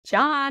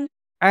John,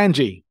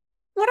 Angie.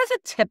 what does a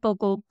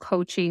typical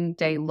coaching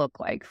day look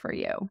like for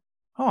you?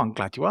 Oh, I'm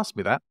glad you asked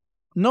me that.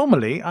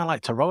 Normally, I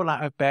like to roll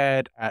out of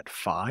bed at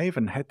 5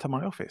 and head to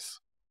my office.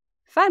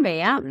 5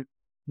 a.m.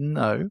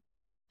 No,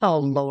 Oh,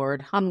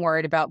 Lord, I'm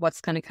worried about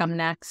what's going to come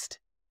next.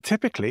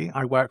 typically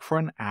I work for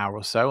an hour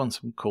or so on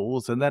some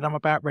calls and then I'm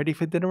about ready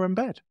for dinner and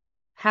bed.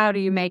 How do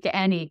you make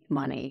any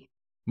money?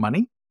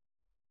 Money?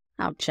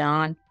 Oh,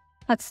 John,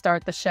 let's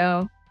start the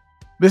show.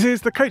 This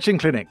is the Coaching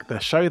Clinic, the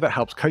show that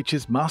helps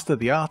coaches master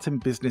the art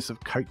and business of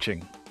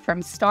coaching.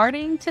 From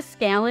starting to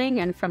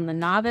scaling and from the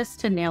novice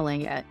to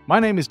nailing it.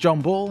 My name is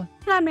John Ball,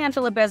 I'm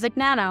Angela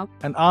Bezignano.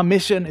 and our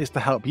mission is to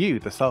help you,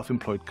 the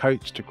self-employed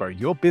coach, to grow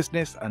your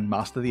business and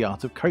master the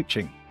art of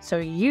coaching. So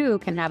you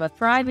can have a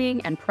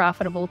thriving and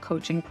profitable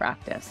coaching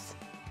practice.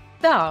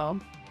 So,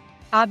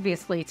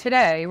 obviously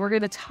today we're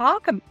going to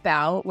talk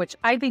about, which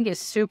I think is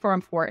super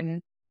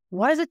important,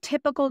 what does a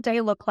typical day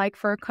look like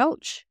for a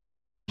coach?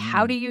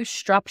 How do you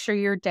structure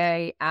your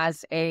day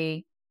as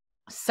a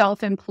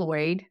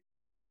self-employed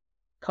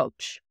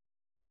coach?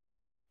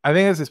 I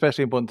think it's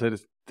especially important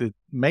to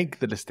make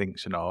the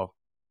distinction of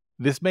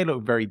this may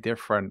look very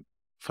different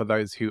for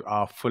those who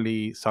are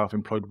fully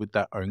self-employed with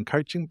their own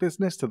coaching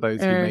business to those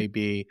who may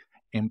be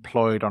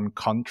employed on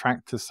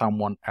contract to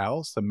someone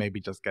else and maybe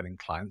just getting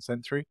clients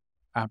sent through.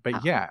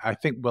 But yeah, I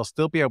think we'll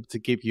still be able to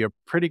give you a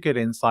pretty good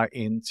insight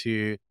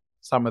into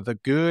some of the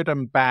good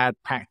and bad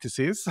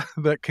practices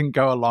that can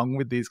go along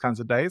with these kinds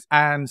of days.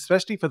 And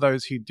especially for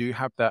those who do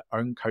have their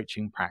own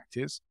coaching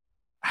practice,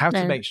 how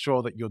to make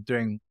sure that you're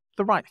doing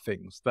the right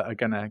things that are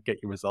going to get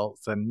you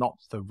results and not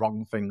the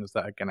wrong things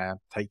that are going to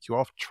take you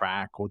off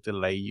track or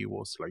delay you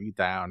or slow you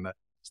down.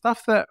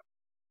 Stuff that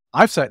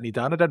I've certainly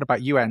done. I don't know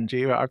about you,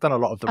 Angie, but I've done a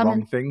lot of the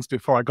wrong things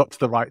before I got to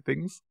the right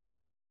things.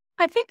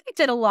 I think I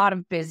did a lot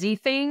of busy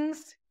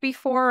things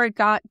before I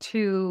got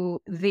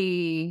to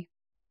the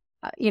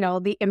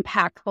the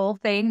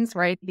impactful things,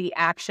 right? The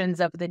actions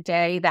of the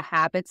day, the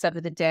habits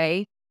of the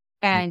day.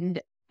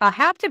 And I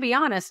have to be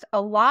honest,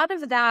 a lot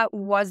of that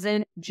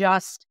wasn't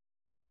just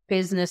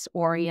business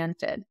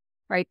oriented,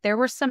 right? There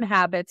were some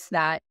habits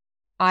that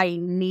I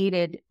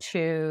needed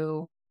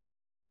to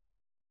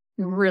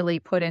really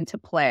put into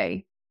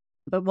play.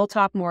 But we'll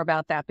talk more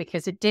about that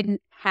because it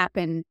didn't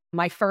happen.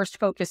 My first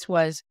focus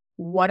was,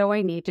 what do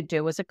I need to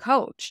do as a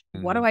coach?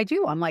 What do I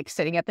do? I'm like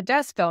sitting at the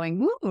desk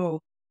going, ooh,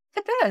 look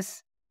at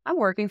this. I'm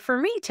working for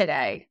me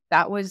today.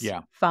 That was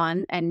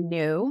fun and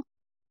new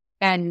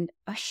and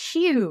a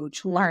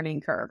huge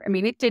learning curve. I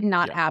mean, it did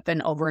not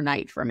happen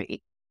overnight for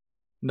me.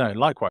 No,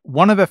 likewise.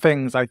 One of the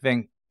things I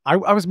think I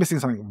was missing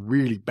something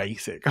really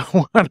basic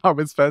when I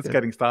was first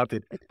getting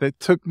started that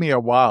took me a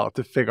while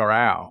to figure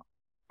out.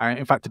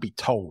 In fact, to be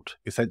told,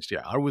 essentially,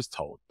 I was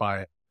told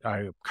by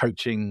a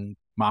coaching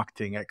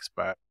marketing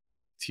expert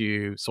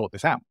to sort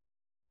this out,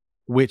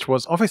 which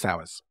was office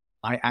hours.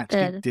 I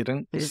actually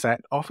didn't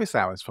set office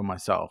hours for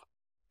myself.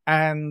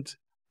 And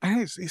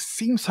it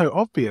seems so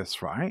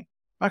obvious, right?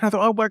 Like I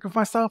thought, I'll work with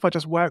myself. I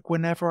just work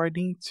whenever I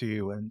need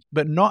to.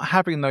 But not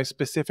having those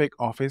specific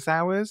office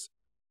hours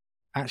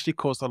actually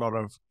caused a lot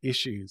of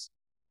issues.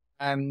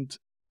 And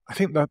I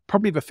think that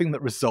probably the thing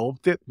that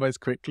resolved it most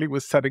quickly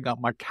was setting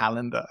up my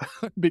calendar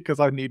because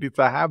I needed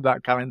to have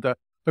that calendar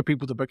for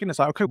people to book in. It's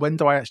like, okay, when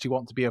do I actually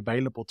want to be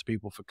available to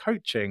people for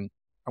coaching?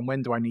 And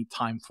when do I need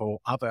time for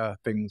other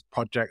things,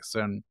 projects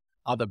and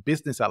other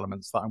business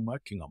elements that I'm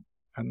working on?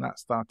 And that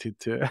started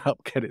to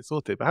help get it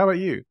sorted. But how about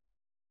you?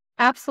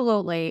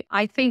 Absolutely.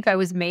 I think I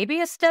was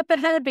maybe a step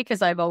ahead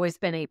because I've always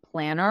been a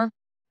planner.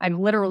 I've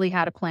literally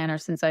had a planner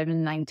since I've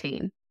been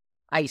 19.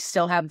 I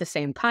still have the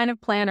same kind of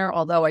planner,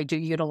 although I do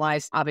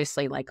utilize,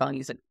 obviously, like I'll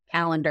use a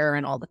calendar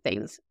and all the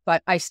things.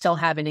 But I still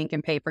have an ink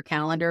and paper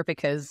calendar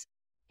because,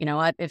 you know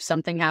what, if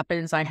something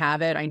happens, I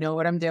have it. I know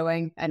what I'm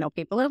doing. I know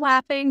people are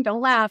laughing.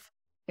 Don't laugh.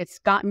 It's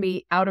gotten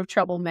me out of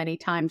trouble many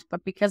times.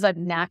 But because I've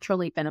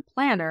naturally been a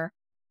planner,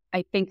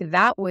 I think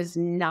that was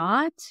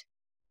not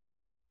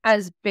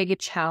as big a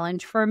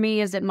challenge for me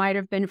as it might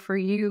have been for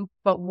you.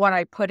 But what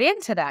I put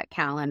into that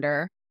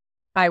calendar,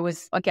 I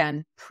was,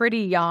 again, pretty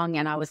young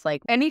and I was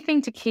like,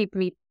 anything to keep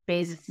me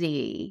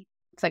busy.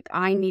 It's like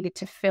I needed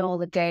to fill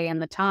the day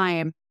and the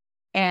time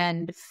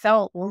and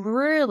felt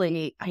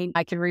really,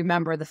 I can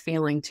remember the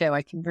feeling too.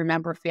 I can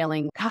remember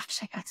feeling, gosh,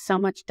 I got so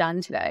much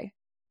done today.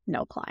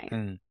 No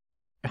client.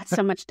 Got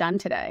so much done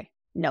today.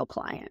 No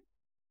client.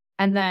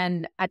 And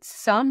then at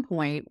some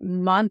point,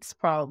 months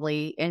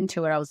probably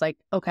into it, I was like,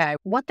 okay,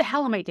 what the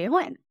hell am I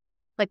doing?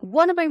 Like,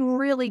 what am I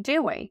really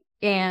doing?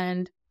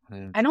 And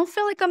I don't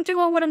feel like I'm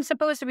doing what I'm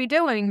supposed to be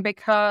doing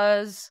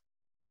because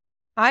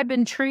I've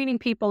been training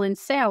people in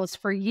sales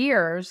for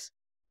years.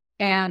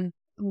 And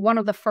one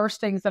of the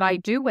first things that I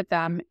do with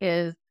them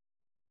is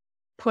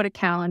put a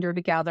calendar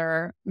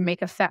together,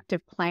 make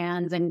effective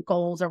plans and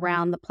goals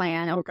around the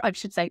plan, or I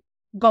should say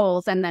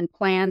goals and then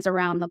plans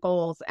around the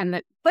goals. And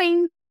the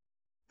thing,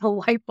 the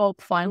light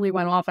bulb finally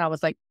went off. And I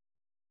was like,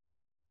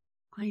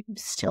 I'm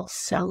still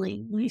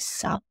selling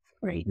myself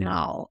right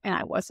now. And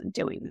I wasn't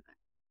doing that.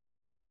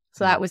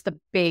 So that was the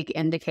big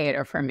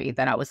indicator for me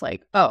that I was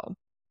like, oh,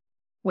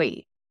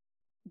 Wait,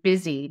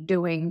 busy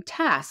doing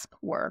task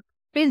work,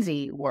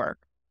 busy work.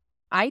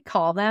 I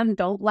call them,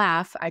 don't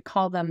laugh, I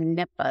call them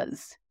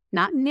NIPAs,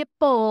 not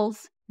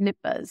nipples,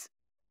 NIPAs,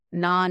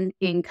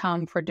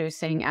 non-income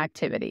producing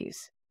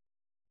activities.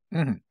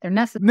 Mhm. They're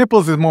necessary.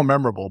 Nipples is more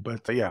memorable,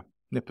 but yeah,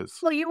 nippers.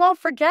 Well, you won't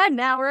forget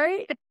now,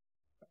 right?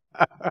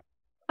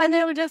 And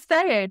they were just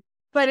saying,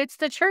 but it's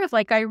the truth.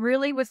 Like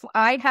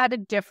I had to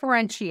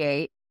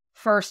differentiate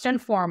first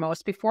and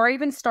foremost before I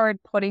even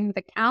started putting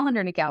the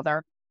calendar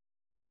together.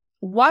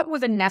 What were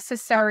the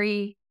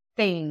necessary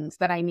things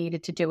that I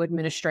needed to do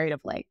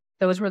administratively?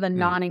 Those were the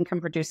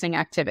non-income producing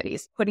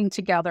activities, putting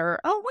together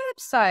a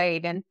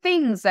website and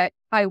things that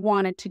I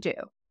wanted to do.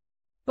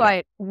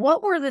 But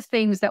what were the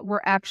things that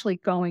were actually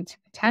going to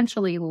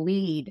potentially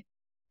lead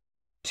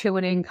to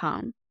an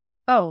income?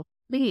 Oh,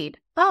 lead.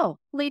 Oh,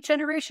 lead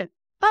generation.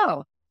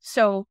 Oh,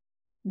 so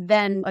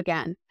then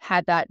again,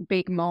 had that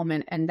big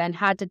moment and then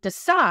had to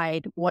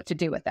decide what to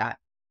do with that.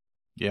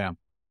 Yeah.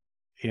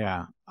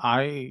 Yeah.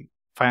 I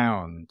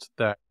found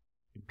that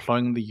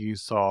employing the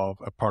use of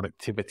a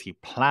productivity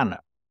planner,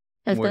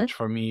 which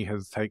for me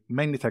has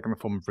mainly taken the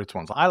form of written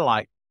ones. I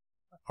like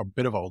a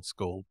bit of old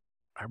school,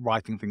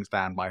 writing things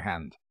down by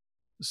hand.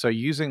 So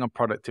using a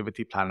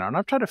productivity planner, and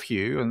I've tried a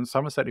few, and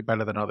some are certainly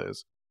better than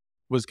others,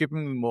 was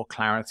giving me more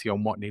clarity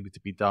on what needed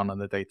to be done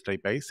on a day-to-day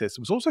basis. It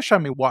was also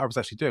showing me what I was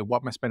actually doing.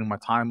 What am I spending my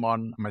time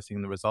on? Am I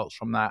seeing the results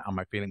from that? Am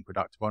I feeling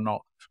productive or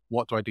not?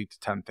 What do I do to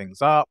turn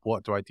things up?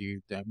 What do I do?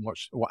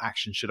 What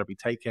action should I be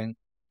taking?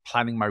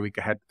 Planning my week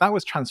ahead. That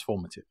was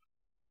transformative.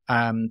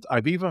 And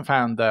I've even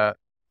found that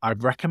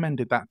I've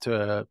recommended that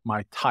to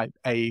my type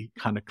A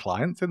kind of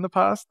clients in the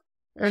past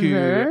who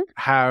are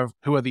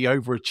the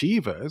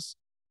overachievers,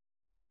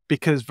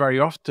 because very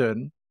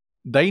often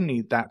they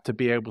need that to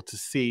be able to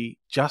see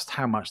just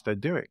how much they're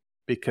doing,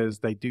 because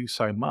they do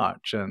so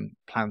much and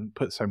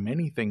put so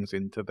many things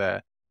into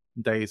their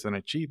days and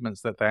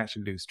achievements that they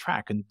actually lose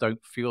track and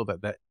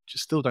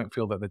still don't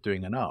feel that they're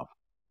doing enough.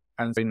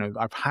 And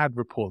I've had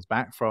reports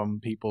back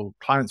from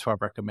clients who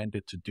I've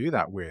recommended to do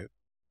that with,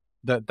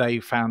 that they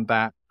found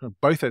that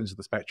both ends of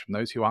the spectrum,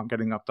 those who aren't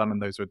getting enough done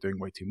and those who are doing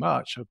way too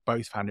much, have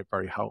both found it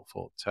very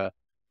helpful to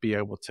be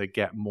able to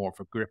get more of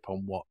a grip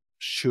on what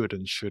should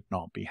and should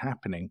not be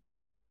happening.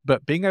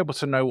 But being able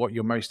to know what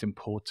your most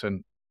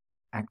important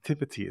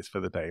activity is for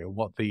the day, or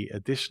what the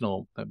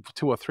additional what's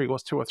two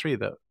or three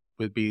that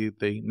would be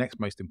the next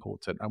most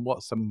important, and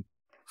what's some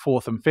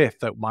fourth and fifth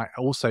that might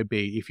also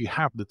be, if you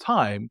have the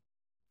time,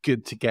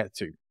 good to get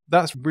to.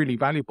 That's really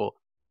valuable.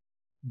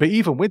 But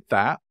even with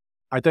that,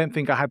 I don't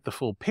think I had the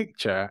full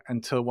picture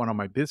until one of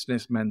my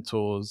business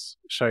mentors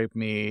showed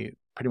me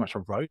pretty much a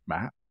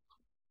roadmap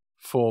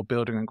for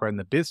building and growing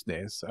the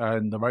business,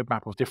 and the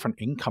roadmap of different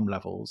income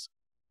levels,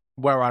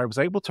 where I was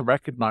able to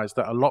recognize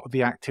that a lot of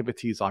the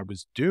activities I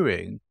was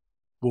doing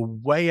were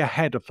way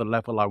ahead of the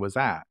level I was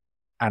at.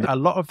 And a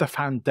lot of the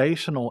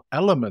foundational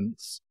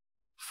elements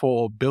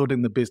for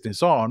building the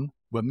business on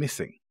were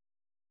missing.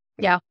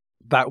 Yeah.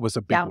 That was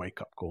a big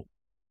wake-up call.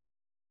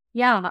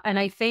 Yeah. And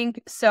I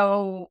think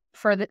so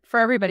for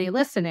everybody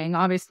listening,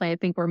 obviously, I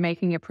think we're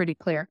making it pretty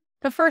clear.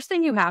 The first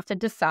thing you have to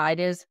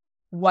decide is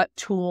what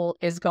tool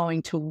is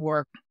going to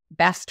work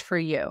best for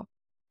you,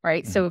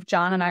 right? So if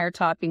John and I are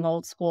talking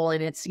old school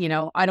and it's,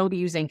 I don't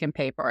use ink and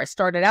paper. I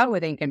started out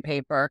with ink and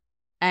paper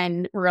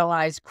and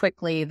realized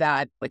quickly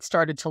that it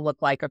started to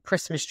look like a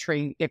Christmas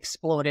tree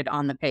exploded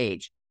on the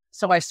page.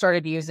 So I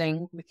started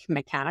using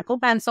mechanical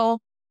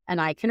pencil,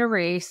 and I can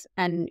erase,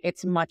 and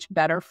it's much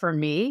better for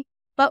me.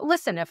 But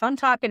listen, if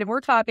we're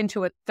talking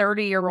to a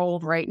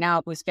 30-year-old right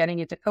now who's getting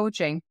into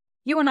coaching,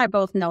 you and I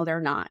both know they're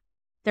not.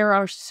 There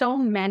are so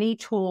many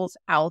tools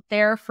out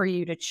there for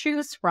you to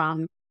choose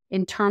from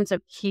in terms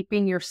of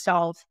keeping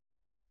yourself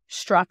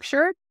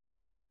structured.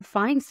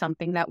 Find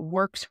something that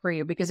works for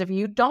you, because if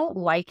you don't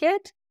like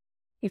it,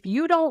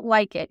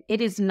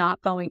 it is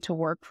not going to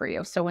work for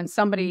you. So when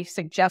somebody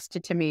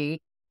suggested to me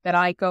that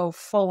I go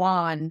full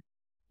on,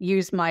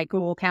 use my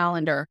Google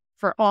Calendar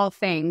for all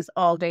things,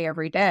 all day,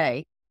 every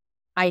day,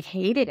 I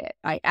hated it.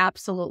 I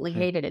absolutely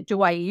hated it.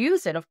 Do I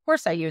use it? Of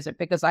course I use it,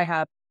 because I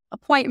have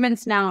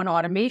appointments now and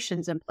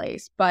automations in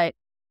place, but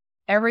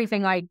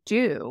everything I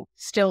do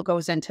still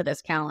goes into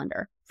this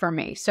calendar for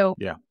me. So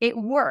it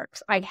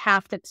works. I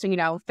have to,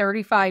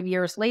 35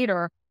 years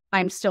later,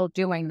 I'm still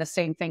doing the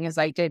same thing as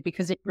I did,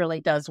 because it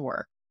really does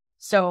work.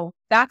 So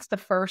that's the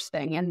first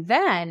thing. And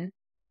then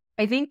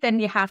I think then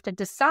you have to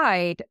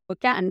decide,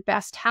 again,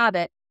 best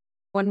habit,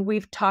 when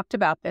we've talked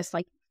about this,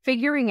 like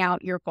figuring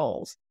out your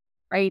goals,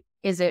 right?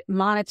 Is it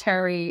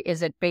monetary?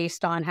 Is it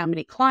based on how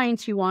many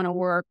clients you want to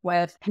work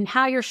with and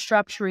how you're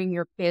structuring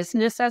your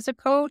business as a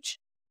coach?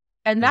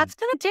 And that's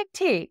going to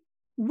dictate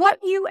what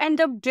you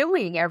end up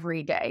doing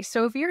every day.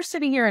 So if you're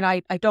sitting here, and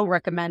I don't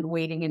recommend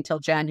waiting until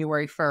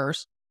January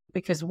 1st,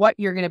 because what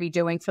you're going to be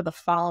doing for the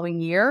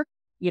following year,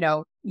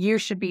 you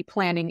should be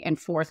planning in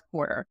fourth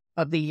quarter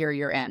of the year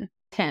you're in.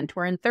 10th,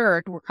 we're in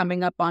third, we're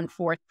coming up on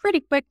fourth pretty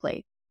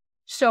quickly.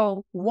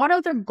 So what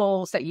are the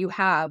goals that you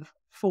have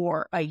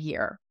for a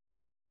year?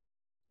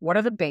 What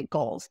are the big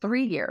goals?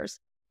 3 years.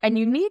 And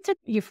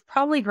you've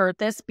probably heard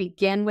this,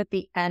 begin with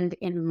the end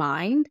in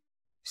mind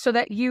so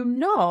that you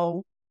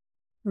know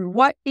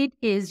what it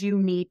is you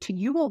need to,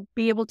 you will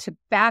be able to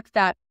back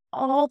that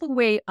all the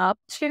way up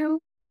to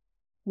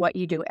what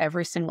you do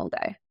every single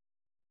day.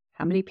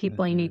 How many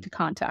people you need to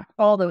contact,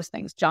 all those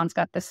things. John's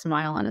got this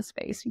smile on his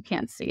face. You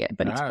can't see it,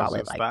 but he's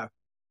probably like, that.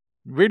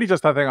 Really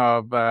just that thing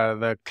of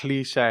the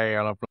cliche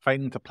of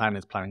failing to plan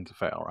is planning to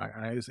fail, right?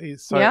 And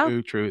it's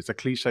so true. It's a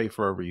cliche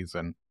for a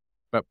reason,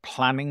 but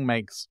planning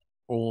makes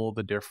all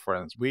the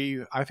difference.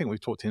 I think we've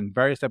talked in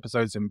various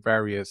episodes in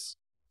various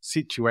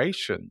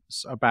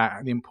situations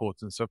about the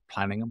importance of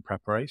planning and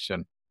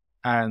preparation.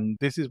 And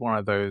this is one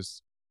of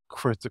those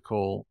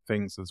critical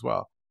things as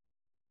well.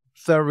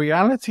 The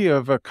reality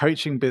of a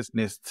coaching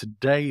business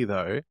today,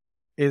 though,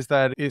 is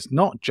that it's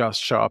not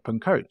just show up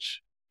and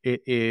coach.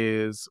 It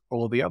is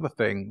all the other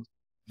things,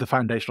 the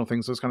foundational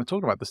things I was going to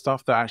talk about, the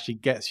stuff that actually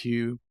gets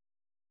you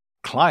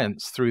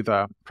clients through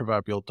the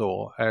proverbial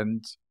door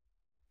and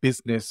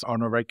business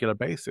on a regular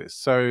basis.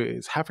 So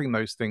it's having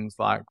those things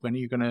like, when are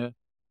you going to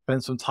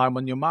spend some time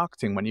on your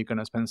marketing? When are you going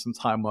to spend some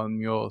time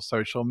on your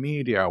social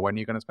media? When are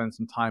you going to spend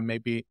some time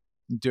maybe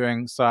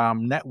doing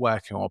some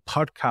networking or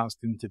podcast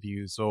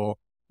interviews or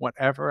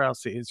whatever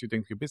else it is you're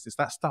doing for your business?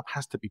 That stuff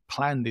has to be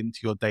planned into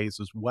your days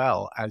as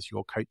well as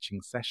your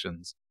coaching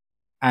sessions,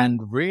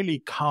 and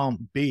really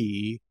can't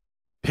be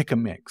pick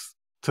and mix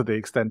to the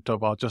extent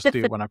of, I'll just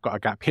do it when I've got a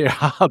gap here,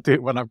 I'll do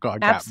it when I've got a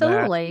gap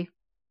there.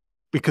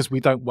 Because we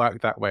don't work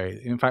that way.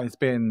 In fact, it's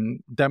been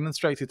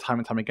demonstrated time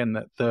and time again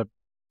that the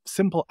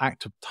simple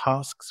act of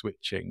task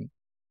switching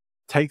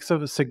takes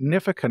a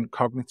significant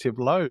cognitive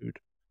load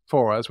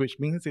for us, which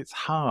means it's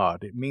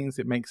hard. It means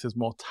it makes us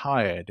more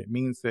tired. It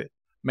means it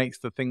makes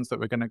the things that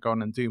we're going to go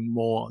on and do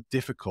more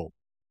difficult.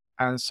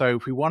 And so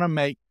if we want to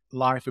make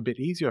life a bit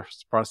easier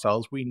for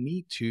ourselves, we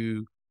need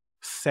to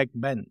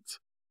segment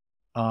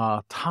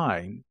our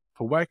time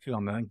for working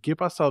on that and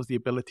give ourselves the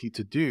ability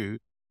to do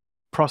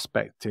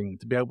prospecting,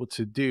 to be able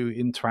to do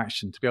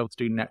interaction, to be able to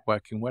do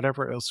networking,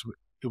 whatever else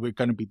we're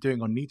going to be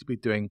doing or need to be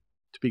doing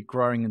to be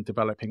growing and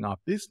developing our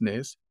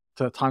business,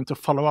 to time to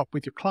follow up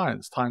with your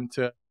clients, time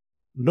to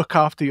look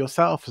after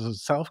yourself as a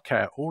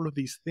self-care, all of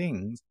these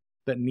things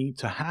that need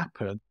to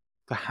happen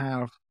to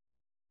have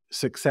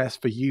success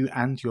for you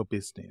and your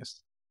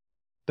business.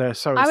 They're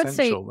so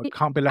essential. It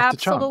can't be left to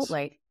chance.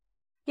 Absolutely.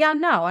 Yeah,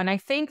 no. And I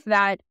think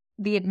that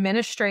the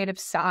administrative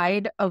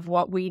side of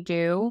what we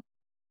do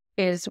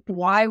is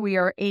why we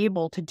are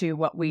able to do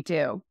what we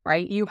do,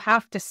 right? You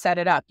have to set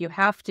it up. You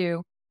have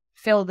to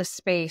fill the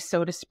space,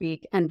 so to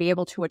speak, and be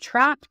able to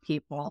attract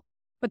people.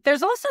 But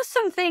there's also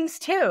some things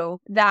too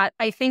that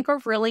I think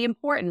are really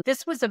important.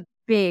 This was a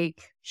big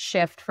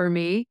shift for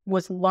me,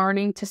 was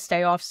learning to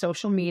stay off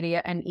social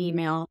media and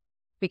email,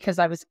 because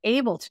I was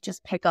able to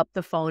just pick up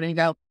the phone and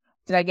go,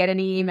 did I get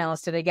any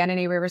emails? Did I get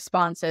any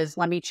responses?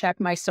 Let me check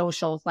my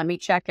socials. Let me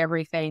check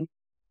everything.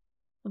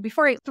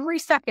 3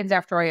 seconds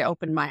after I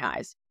opened my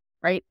eyes,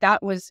 right?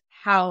 That was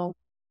how,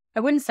 I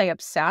wouldn't say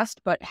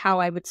obsessed, but how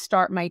I would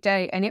start my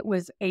day. And it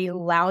was a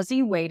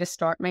lousy way to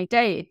start my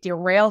day. It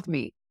derailed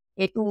me.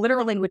 It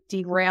literally would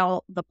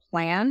derail the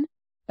plan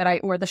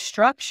or the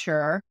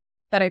structure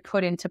that I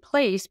put into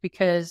place,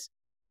 because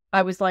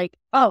I was like,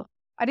 oh,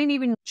 I didn't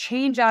even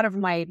change out of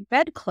my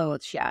bed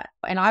clothes yet.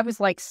 And I was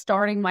like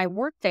starting my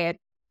workday at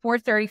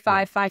 4:35,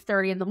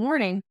 5:30 in the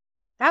morning.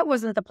 That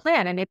wasn't the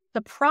plan. And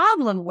the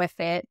problem with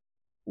it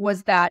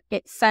was that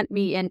it sent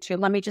me into,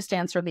 let me just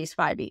answer these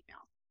 5 emails.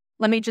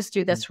 Let me just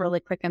do this really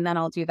quick and then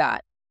I'll do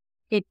that.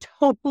 It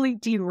totally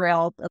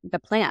derailed the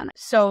plan.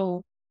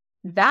 So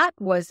that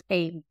was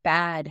a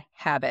bad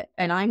habit.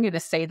 And I'm going to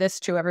say this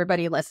to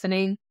everybody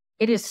listening.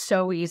 It is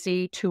so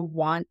easy to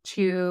want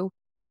to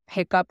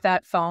pick up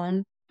that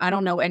phone. I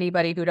don't know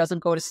anybody who doesn't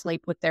go to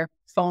sleep with their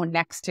phone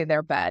next to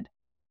their bed.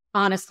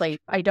 Honestly,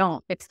 I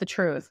don't. It's the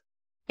truth.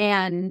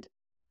 And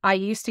I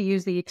used to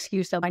use the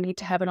excuse of I need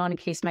to have it on in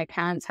case my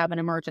parents have an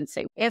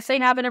emergency. If they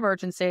have an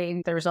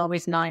emergency, there's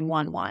always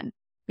 911,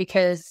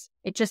 because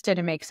it just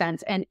didn't make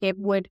sense. And it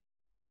would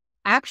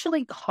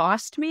actually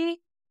cost me,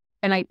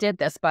 and I did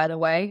this, by the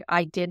way,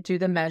 I did do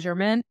the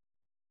measurement.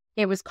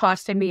 It was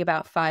costing me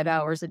about 5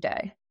 hours a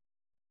day.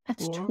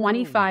 That's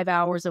 25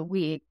 hours a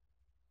week.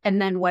 And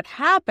then what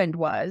happened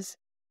was,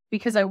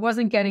 because I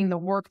wasn't getting the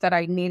work that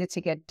I needed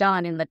to get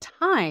done in the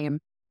time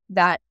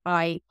that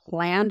I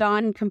planned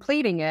on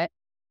completing it,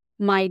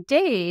 my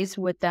days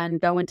would then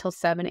go until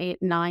 7, 8,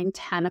 9,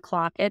 10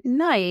 o'clock at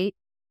night.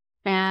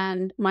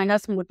 And my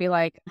husband would be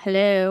like,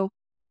 hello,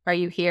 are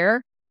you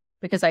here?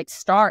 Because I'd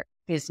start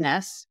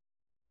business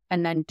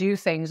and then do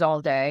things all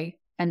day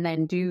and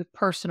then do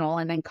personal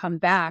and then come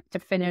back to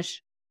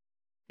finish.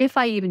 If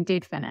I even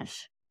did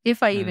finish.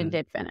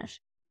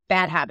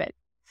 Bad habit.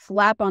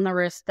 Slap on the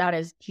wrist. That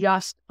is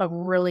just a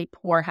really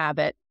poor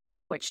habit,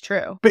 which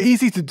true. But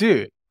easy to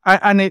do.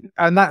 And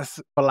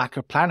that's a lack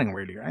of planning,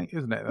 really, right?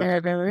 Isn't it?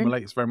 That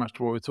relates very much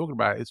to what we're talking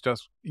about. It's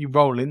just you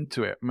roll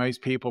into it.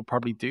 Most people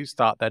probably do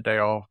start their day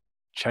off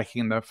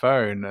checking their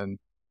phone and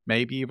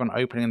maybe even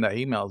opening their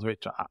emails,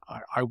 which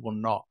I will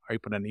not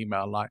open an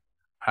email like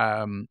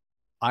Um,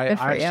 I Good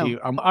for you. actually,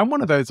 I'm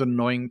one of those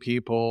annoying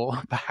people,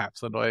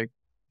 perhaps annoying,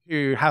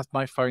 who has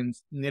my phone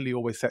nearly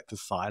always set to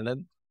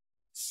silent.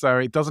 So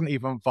it doesn't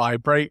even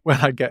vibrate when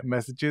I get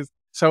messages.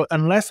 So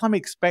unless I'm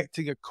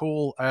expecting a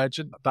call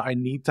urgent that I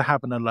need to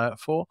have an alert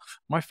for,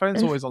 my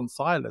phone's always on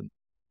silent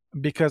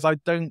because I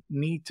don't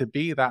need to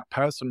be that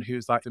person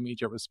who's like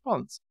immediate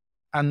response.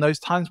 And those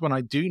times when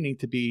I do need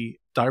to be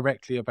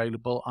directly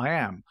available, I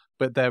am,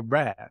 but they're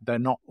rare. They're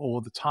not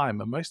all the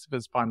time. And most of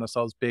us find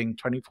ourselves being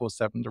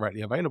 24/7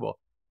 directly available.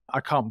 I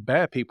can't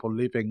bear people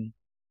leaving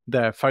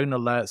their phone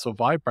alerts or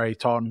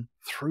vibrate on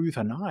through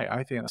the night.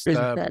 I think that's Is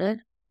that it?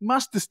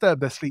 must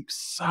disturb their sleep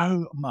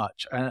so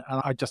much. And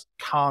I just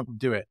can't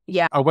do it.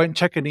 Yeah. I won't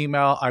check an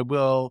email. I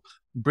will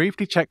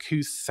briefly check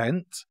who's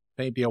sent,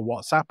 maybe a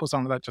WhatsApp or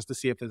something like that, just to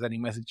see if there's any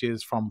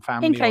messages from In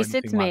family or case it's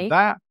anything like me.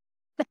 that,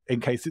 in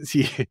case it's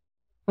you,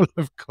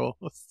 of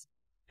course.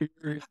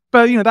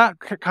 But, that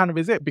kind of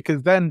is it,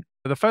 because then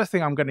the first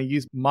thing I'm going to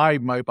use my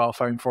mobile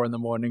phone for in the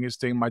morning is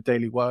doing my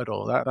daily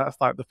Wordle. That's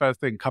like the first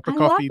thing, cup I of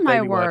love coffee, my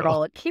daily Wordle.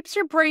 Wordle. It keeps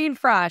your brain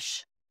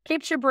fresh.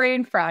 Keeps your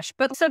brain fresh.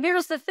 But so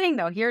here's the thing,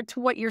 though, here to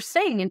what you're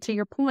saying and to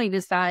your point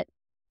is that,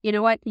 you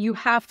know what? You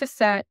have to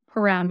set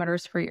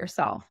parameters for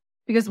yourself,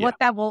 because Yeah. what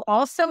that will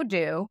also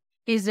do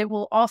is it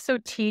will also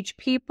teach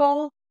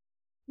people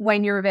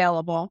when you're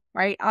available,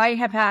 right? I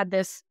have had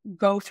this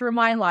go through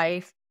my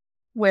life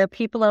where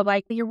people are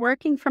like, you're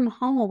working from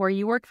home or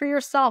you work for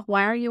yourself.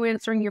 Why are you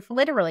answering your phone?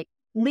 Literally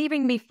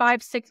leaving me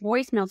 5, 6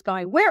 voicemails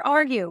going, where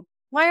are you?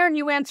 Why aren't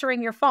you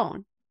answering your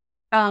phone?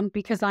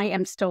 Because I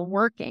am still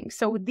working.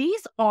 So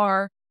these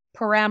are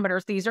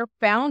parameters. These are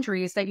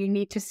boundaries that you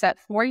need to set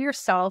for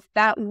yourself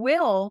that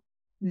will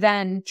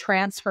then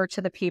transfer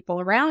to the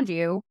people around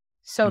you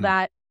so Mm.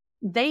 that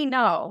they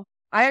know.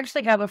 I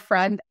actually have a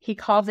friend, he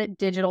calls it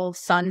digital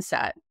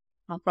sunset.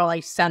 I'll probably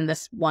send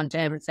this one to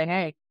him and say,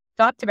 hey,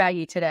 talked about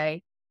you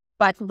today.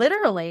 But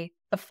literally,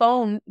 the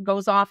phone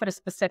goes off at a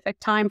specific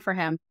time for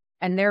him,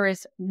 and there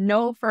is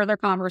no further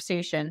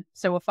conversation.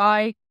 So if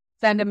I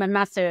send him a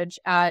message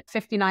at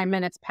 59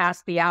 minutes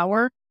past the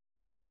hour,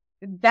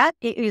 that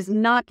is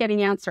not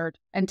getting answered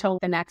until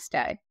the next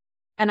day.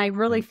 And I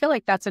really feel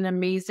like that's an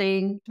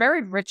amazing,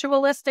 very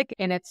ritualistic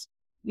in its,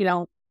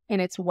 in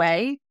its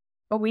way,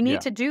 but we need Yeah.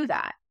 to do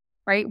that,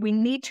 right? We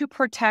need to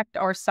protect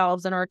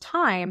ourselves and our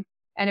time.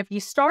 And if you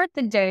start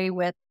the day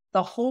with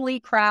the holy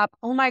crap,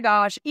 oh my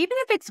gosh, even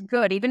if it's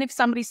good, even if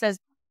somebody says,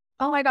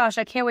 oh my gosh,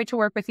 I can't wait to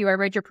work with you. I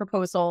read your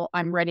proposal.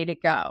 I'm ready to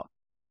go.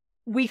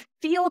 We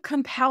feel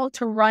compelled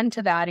to run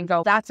to that and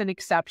go, that's an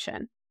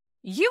exception.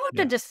 You have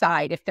to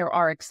decide if there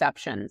are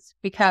exceptions,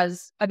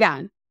 because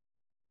again,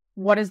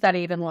 what does that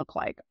even look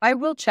like? I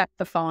will check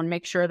the phone,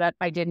 make sure that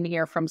I didn't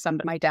hear from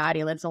somebody. My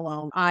daddy lives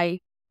alone. I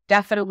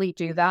definitely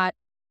do that.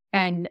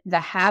 And the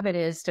habit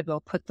is to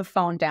go put the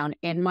phone down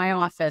in my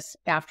office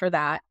after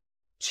that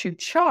to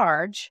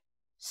charge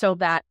so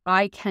that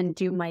I can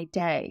do my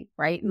day,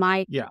 right?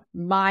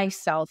 My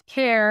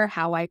self-care,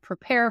 how I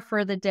prepare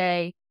for the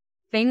day,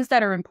 things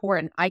that are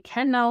important. I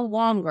can no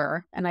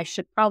longer, and I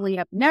should probably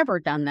have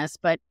never done this,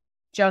 but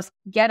just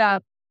get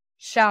up,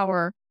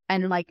 shower,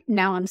 and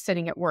now I'm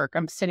sitting at work.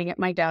 I'm sitting at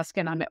my desk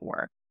and I'm at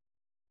work.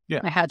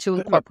 Yeah. I had to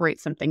Look, incorporate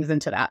some things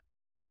into that.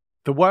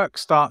 the work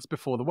starts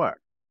before the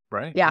work,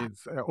 right? Yeah.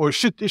 Or it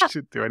should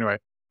do anyway.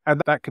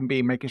 And that can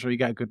be making sure you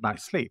get a good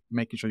night's sleep,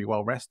 making sure you're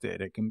well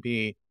rested. It can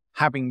be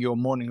having your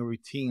morning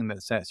routine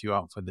that sets you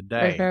up for the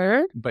day.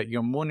 Mm-hmm. But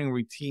your morning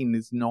routine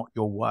is not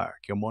your work.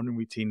 Your morning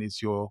routine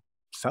is your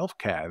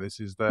self-care. This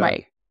is the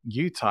Right.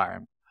 you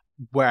time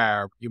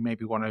where you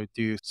maybe want to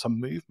do some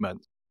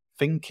movement,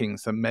 thinking,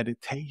 some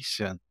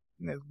meditation.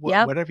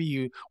 Yep.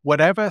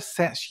 Whatever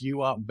sets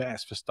you up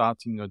best for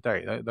starting your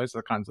day. Those are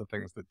the kinds of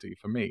things that do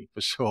for me,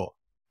 for sure.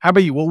 How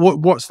about you?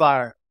 What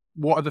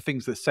are the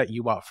things that set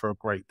you up for a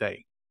great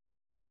day?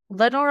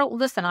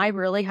 Listen, I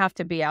really have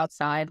to be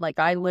outside.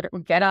 I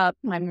get up.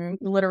 I'm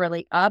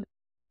literally up.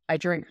 I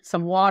drink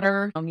some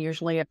water. I'm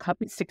usually a cup,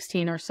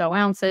 16 or so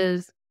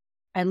ounces.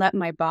 I let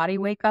my body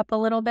wake up a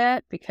little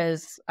bit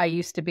because I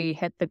used to be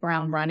hit the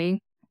ground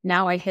running.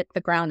 Now I hit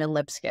the ground and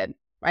lip skid,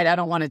 right? I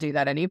don't want to do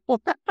that anymore.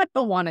 I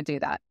don't want to do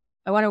that.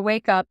 I want to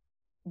wake up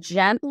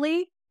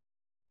gently.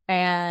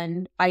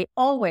 And I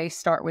always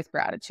start with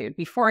gratitude.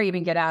 Before I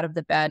even get out of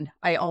the bed,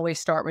 I always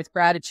start with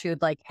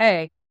gratitude. Like,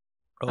 hey,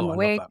 I'm Oh, I love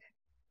awake, that.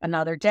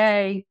 another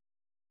day.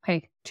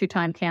 Hey,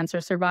 2-time cancer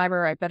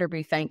survivor. I better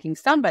be thanking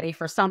somebody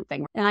for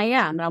something. And I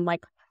am. And I'm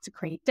like, it's a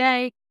great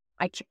day.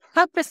 I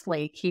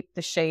purposely keep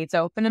the shades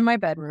open in my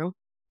bedroom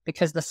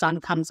because the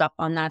sun comes up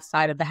on that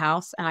side of the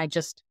house. And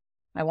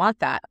I want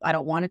that. I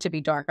don't want it to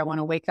be dark. I want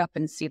to wake up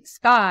and see the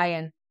sky.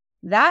 And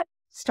that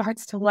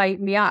starts to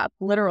light me up,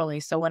 literally.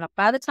 So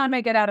by the time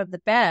I get out of the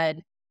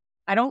bed,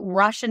 I don't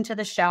rush into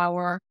the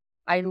shower.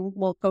 I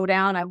will go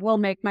down. I will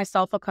make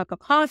myself a cup of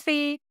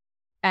coffee.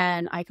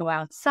 And I go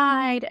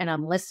outside and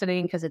I'm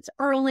listening because it's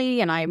early,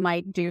 and I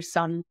might do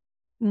some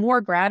more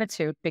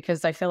gratitude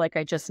because I feel like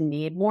I just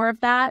need more of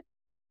that.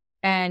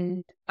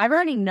 And I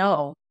already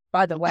know,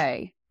 by the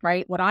way,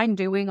 right, what I'm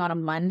doing on a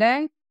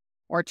Monday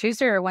or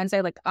Tuesday or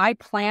Wednesday. Like I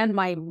plan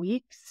my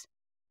weeks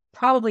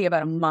probably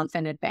about a month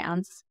in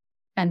advance.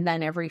 And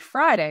then every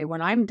Friday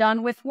when I'm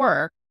done with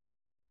work,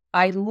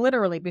 I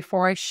literally,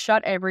 before I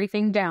shut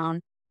everything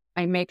down,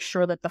 I make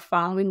sure that the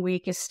following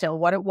week is still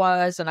what it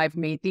was. And I've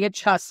made the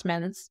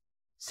adjustments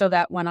so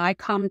that when I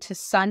come to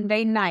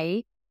Sunday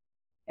night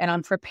and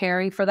I'm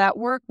preparing for that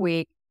work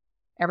week,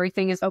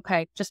 everything is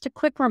okay. Just a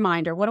quick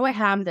reminder. What do I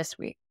have this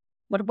week?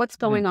 What's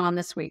going on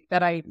this week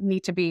that I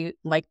need to be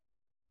like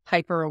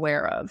hyper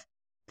aware of?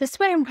 This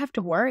way I don't have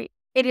to worry.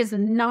 It is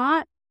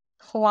not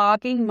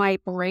clogging my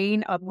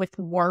brain up with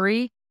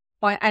worry.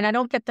 And I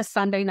don't get the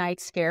Sunday night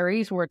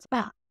scaries where it's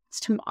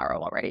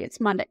tomorrow already. It's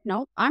Monday.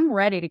 No, I'm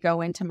ready to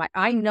go into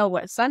I know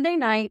what Sunday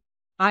night,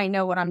 I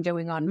know what I'm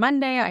doing on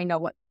Monday. I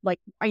know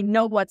I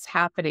know what's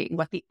happening,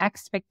 what the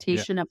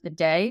expectation of the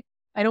day.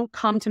 I don't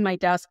come to my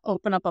desk,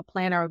 open up a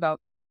planner and go,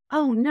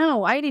 oh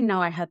no, I didn't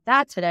know I had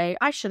that today.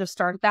 I should have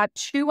started that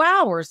 2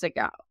 hours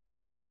ago.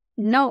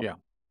 No,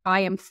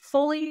 I am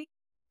fully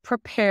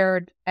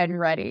prepared and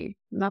ready.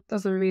 That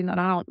doesn't mean that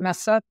I don't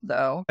mess up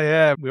though.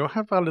 Yeah, we all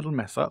have our little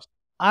mess ups.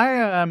 I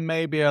am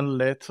maybe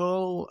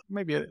call it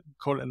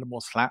a little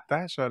more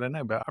slapdash. I don't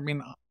know. But I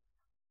mean,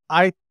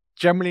 I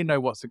generally know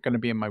what's going to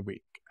be in my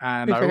week.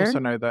 And I also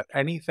know that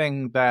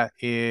anything that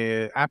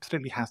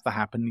absolutely has to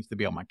happen needs to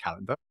be on my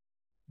calendar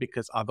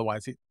because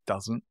otherwise it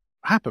doesn't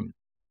happen.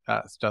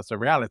 That's just a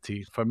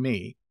reality for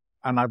me.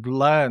 And I've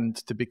learned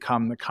to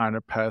become the kind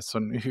of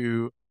person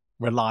who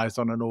relies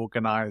on an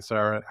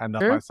organizer and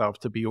myself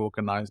to be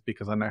organized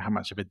because I know how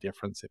much of a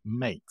difference it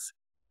makes.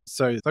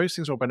 So those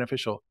things are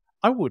beneficial.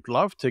 I would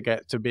love to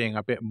get to being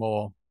a bit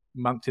more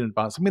months in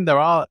advance. I mean, there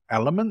are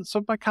elements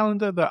of my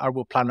calendar that I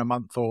will plan a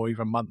month or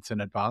even months in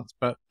advance,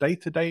 but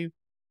day-to-day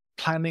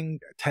planning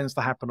tends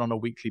to happen on a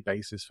weekly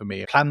basis for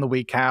me. Plan the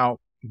week out,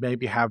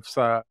 maybe have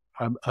some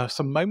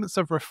moments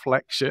of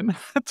reflection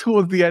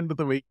towards the end of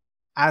the week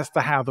as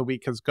to how the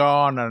week has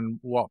gone and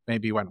what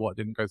maybe went, what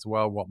didn't go so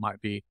well,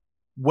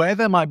 where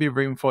there might be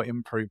room for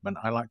improvement.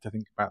 I like to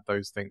think about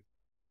those things.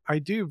 I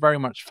do very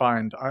much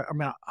find, I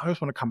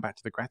always want to come back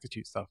to the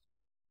gratitude stuff.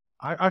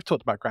 I've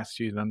talked about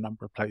gratitude in a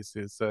number of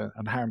places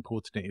and how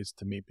important it is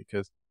to me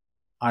because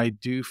I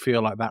do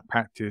feel like that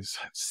practice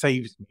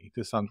saves me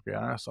to some degree.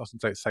 I often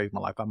say it saved my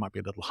life. That might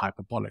be a little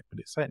hyperbolic, but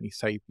it certainly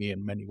saved me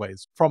in many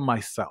ways from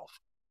myself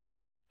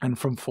and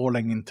from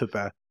falling into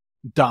the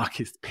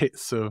darkest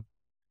pits of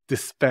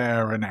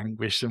despair and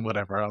anguish and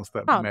whatever else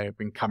that may have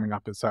been coming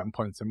up at certain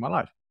points in my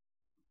life.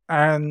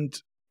 And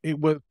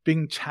it was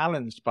being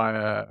challenged by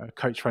a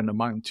coach friend of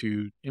mine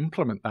to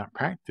implement that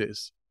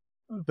practice.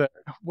 That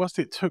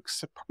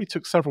probably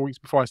took several weeks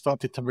before I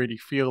started to really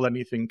feel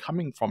anything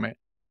coming from it.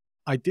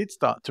 I did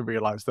start to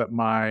realize that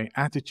my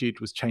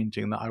attitude was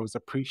changing, that I was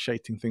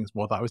appreciating things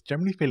more, that I was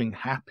generally feeling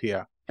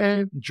happier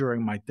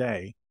during my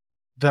day.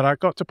 That I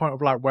got to a point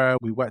of where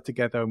we worked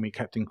together and we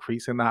kept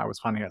increasing that. I was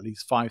finding at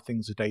least 5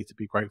 things a day to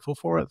be grateful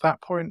for at that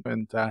point.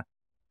 And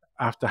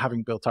after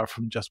having built up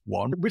from just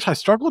one, which I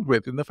struggled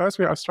with in the first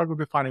week, I struggled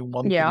with finding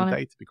one thing a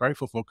day to be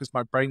grateful for because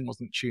my brain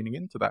wasn't tuning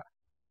into that.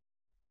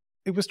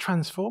 It was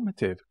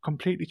transformative,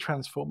 completely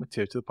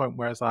transformative to the point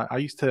where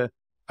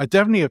I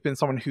definitely have been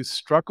someone who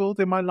struggled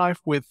in my life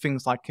with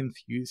things like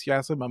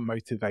enthusiasm and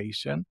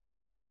motivation.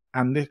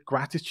 And the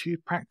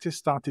gratitude practice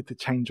started to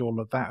change all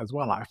of that as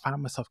well. I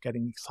found myself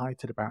getting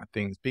excited about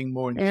things, being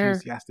more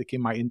enthusiastic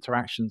in my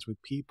interactions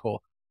with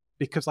people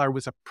because I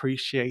was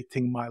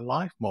appreciating my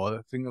life more.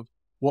 The thing of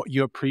what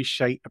you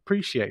appreciate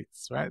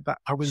appreciates, right? That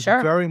I was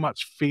very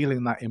much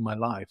feeling that in my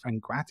life.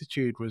 And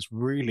gratitude was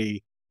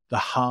really the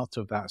heart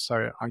of that.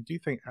 So I do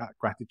think that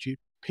gratitude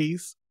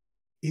piece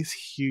is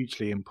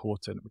hugely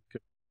important. We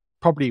could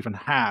probably even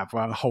have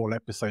a whole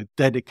episode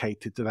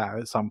dedicated to that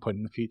at some point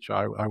in the future.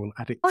 I will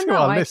add it to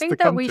our list. I think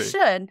that we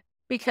should,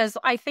 because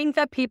I think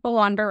that people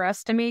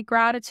underestimate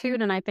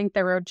gratitude. And I think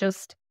there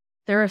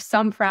are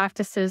some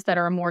practices that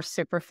are more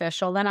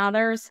superficial than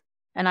others.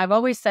 And I've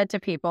always said to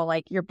people,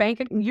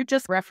 you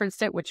just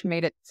referenced it, which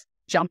made it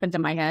jump into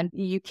my head.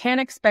 You can't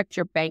expect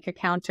your bank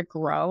account to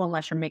grow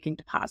unless you're making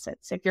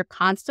deposits. If you're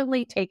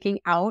constantly taking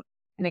out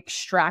and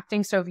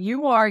extracting, so if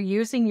you are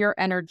using your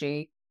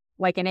energy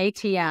like an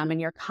ATM and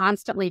you're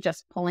constantly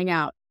just pulling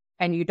out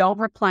and you don't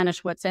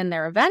replenish what's in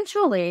there,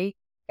 eventually,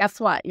 guess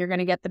what? You're going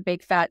to get the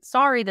big fat,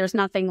 sorry, there's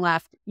nothing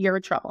left. You're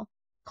in trouble.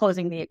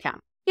 Closing the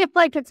account.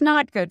 It's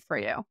not good for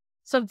you.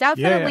 So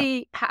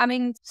definitely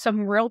having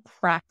some real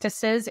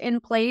practices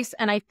in place.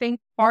 And I think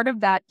part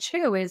of that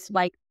too is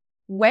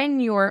when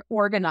you're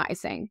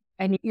organizing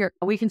and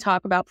we can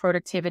talk about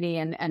productivity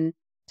and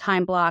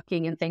time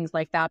blocking and things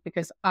like that,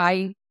 because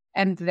I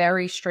am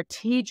very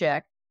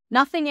strategic.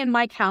 Nothing in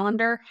my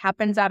calendar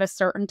happens at a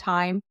certain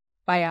time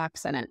by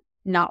accident.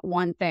 Not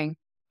one thing.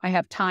 I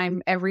have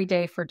time every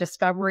day for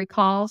discovery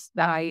calls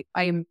that I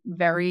am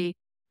very,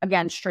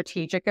 again,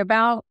 strategic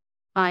about.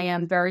 I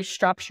am very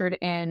structured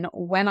in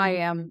when I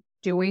am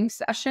doing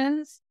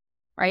sessions,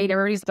 right?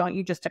 Everybody's, don't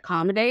you just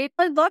accommodate?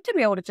 I'd love to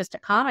be able to just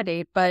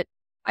accommodate, but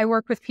I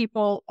work with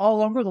people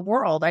all over the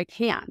world. I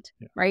can't,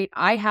 right?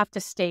 I have to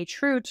stay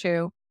true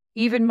to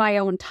even my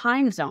own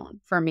time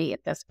zone for me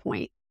at this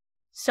point.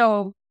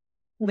 So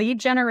lead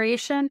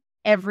generation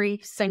every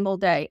single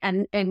day.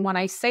 And when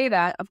I say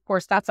that, of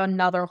course, that's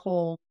another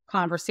whole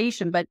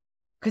conversation, but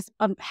because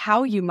of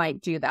how you might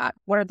do that,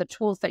 what are the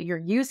tools that you're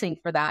using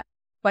for that?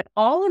 But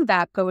all of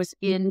that goes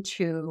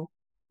into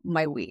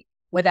my week,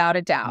 without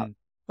a doubt.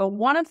 But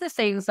one of the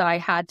things that I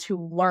had to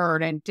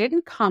learn and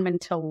didn't come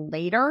until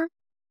later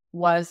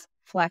was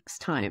flex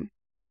time.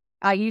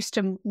 I used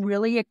to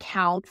really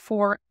account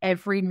for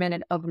every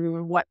minute of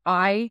what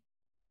I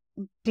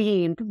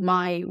deemed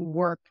my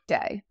work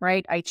day,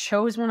 right? I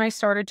chose when I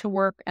started to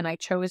work, and I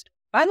chose,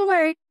 by the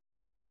way,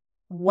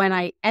 when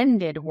I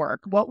ended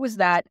work. What was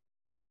that?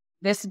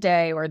 This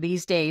day or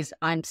these days,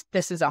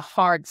 this is a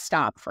hard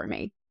stop for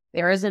me.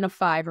 There isn't a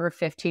 5 or a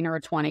 15 or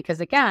a 20,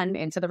 because again,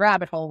 into the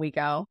rabbit hole we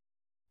go.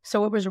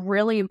 So it was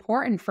really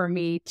important for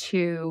me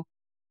to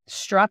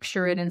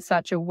structure it in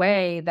such a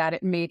way that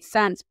it made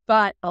sense,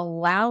 but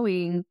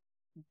allowing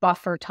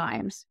buffer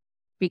times,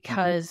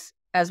 because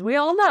as we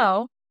all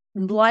know,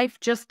 life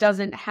just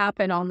doesn't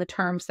happen on the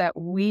terms that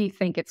we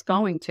think it's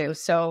going to.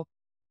 So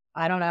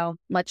I don't know,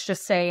 let's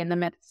just say in the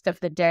midst of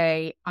the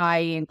day, I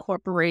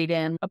incorporate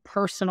in a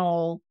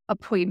personal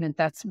appointment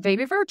that's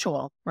maybe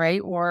virtual,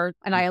 right?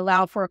 And I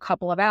allow for a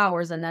couple of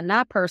hours, and then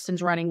that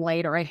person's running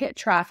late, or I hit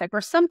traffic, or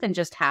something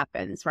just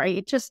happens, right?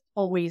 It just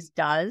always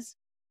does.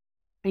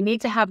 I need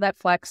to have that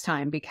flex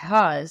time,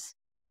 because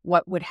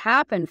what would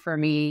happen for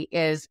me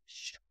is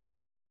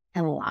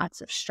and lots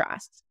of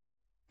stress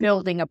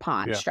building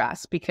upon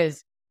stress,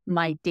 because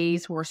my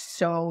days were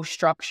so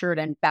structured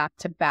and back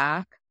to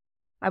back.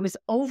 I was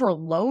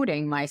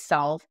overloading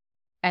myself,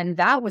 and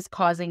that was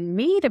causing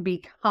me to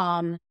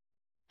become,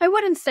 I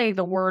wouldn't say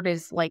the word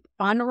is like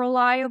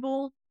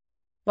unreliable,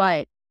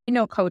 but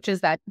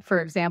coaches that,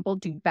 for example,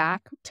 do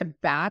back to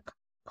back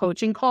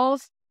coaching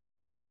calls.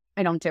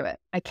 I don't do it.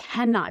 I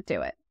cannot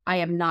do it. I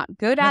am not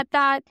good at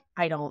that.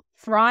 I don't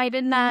thrive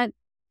in that.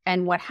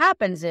 And what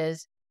happens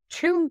is,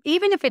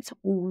 even if it's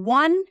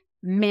 1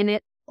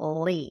 minute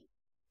late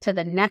to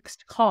the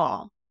next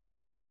call,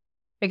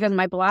 because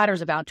my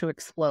bladder's about to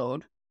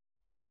explode,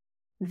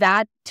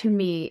 that to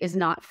me is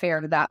not fair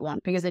to that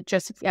one, because it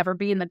just ever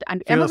be in the,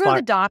 I'm ever go to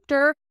the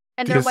doctor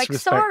and they're like,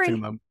 sorry,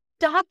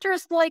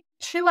 doctor's like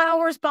 2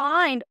 hours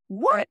behind.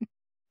 What?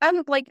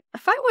 I'm like,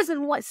 if I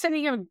wasn't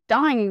sitting here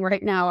dying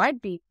right now,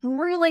 I'd be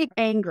really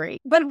angry.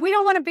 But we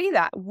don't want to be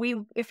that.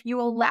 If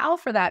you allow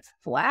for that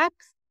flex,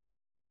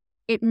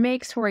 it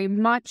makes for a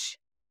much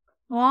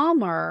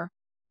calmer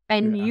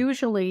and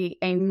usually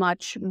a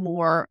much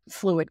more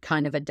fluid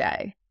kind of a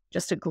day,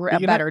 just a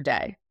better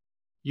day.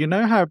 You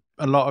know how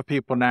a lot of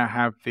people now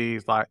have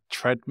these like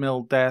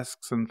treadmill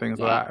desks and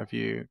things like that? Have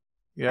you?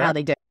 Yeah, how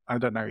they do? I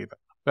don't know either,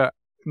 but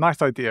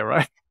nice idea,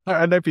 right?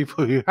 I know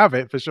people who have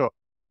it for sure.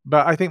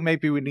 But I think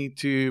maybe we need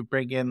to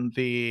bring in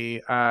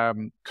the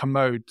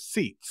commode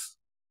seats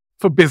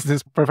for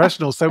business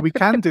professionals, so we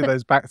can do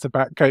those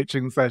back-to-back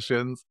coaching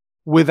sessions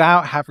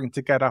without having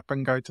to get up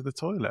and go to the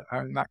toilet.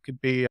 And that could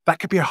be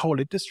a whole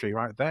industry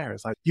right there.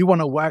 It's like, you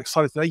want to work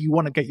solid today, you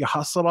want to get your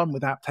hustle on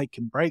without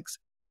taking breaks.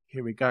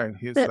 Here we go.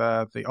 Here's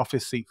the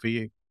office seat for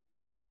you.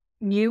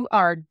 You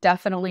are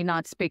definitely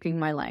not speaking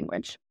my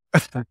language.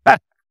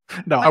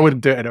 No, I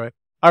wouldn't do it anyway.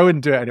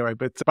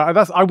 But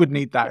I would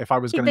need that if I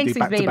was going to do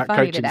back-to-back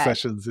coaching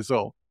sessions is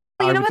all.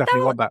 I would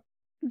definitely want that.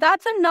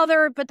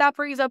 But that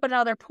brings up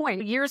another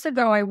point. Years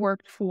ago, I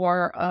worked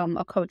for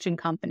a coaching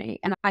company,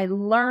 and I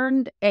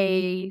learned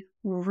a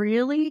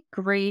really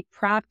great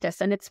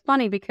practice. And it's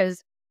funny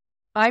because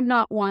I'm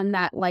not one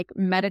that like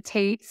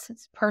meditates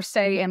per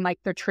se in like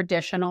the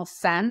traditional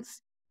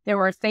sense. There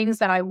are things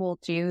that I will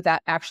do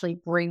that actually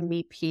bring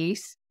me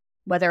peace,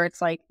 whether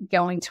it's like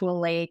going to a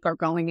lake or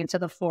going into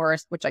the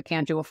forest, which I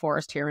can't do a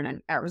forest here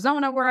in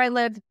Arizona where I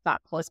live,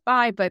 not close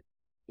by. But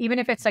even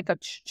if it's like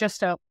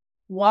just a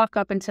walk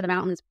up into the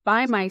mountains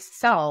by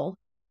myself,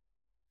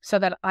 so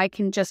that I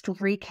can just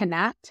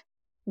reconnect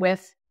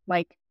with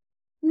like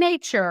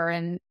nature.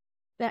 And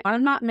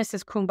I'm not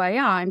Mrs.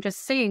 Kumbaya. I'm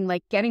just saying,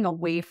 like, getting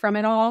away from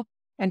it all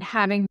and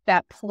having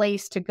that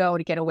place to go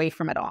to get away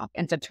from it all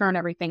and to turn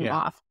everything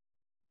off.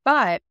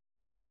 But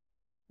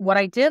what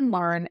I did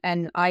learn,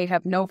 and I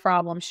have no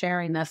problem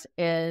sharing this,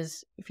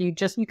 is you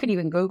can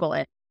even Google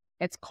it.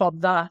 It's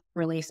called the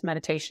release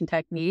meditation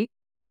technique.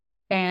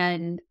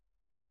 And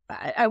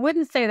I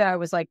wouldn't say that I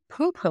was like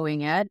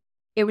poo-pooing it.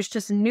 It was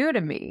just new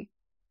to me.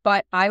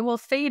 But I will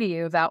say to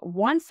you that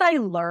once I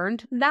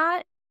learned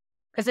that,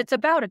 because it's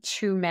about a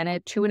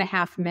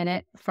 2.5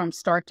 minute from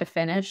start to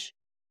finish,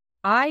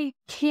 I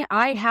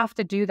have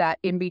to do that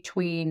in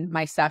between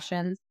my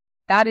sessions.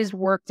 That is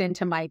worked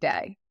into my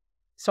day.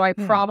 So I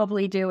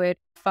probably do it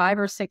 5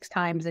 or 6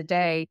 times a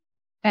day.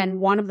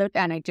 And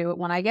I do it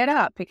when I get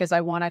up, because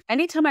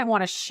anytime I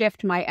want to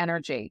shift my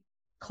energy,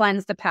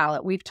 cleanse the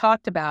palate. We've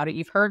talked about it.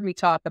 You've heard me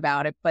talk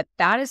about it, but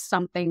that is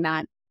something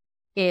that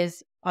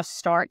is a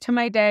start to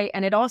my day.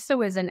 And it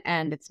also is an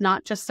end. It's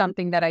not just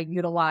something that I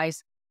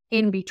utilize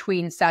in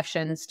between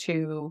sessions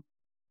to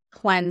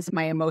cleanse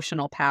my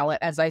emotional palate.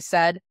 As I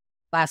said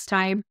last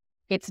time,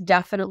 it's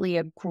definitely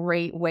a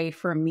great way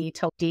for me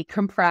to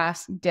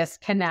decompress,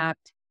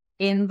 disconnect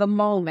in the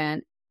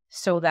moment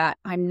so that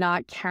I'm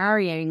not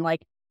carrying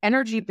like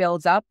energy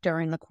builds up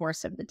during the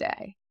course of the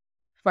day,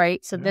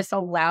 right? So Yeah. this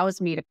allows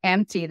me to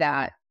empty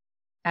that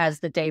as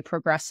the day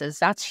progresses.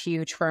 That's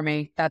huge for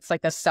me. That's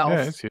like a Yeah,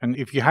 self. and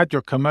if you had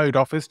your commode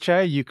office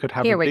chair, you could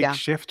have a Here we big go.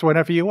 shift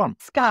whenever you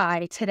want.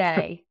 Sky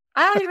today.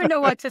 I don't even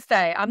know what to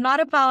say. I'm not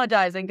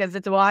apologizing because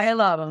it's why I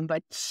love him,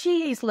 but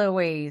geez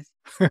Louise.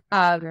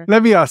 Um,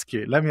 Let me ask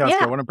you. I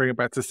yeah, want to bring it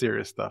back to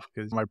serious stuff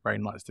because my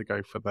brain likes to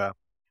go for the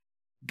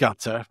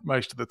gutter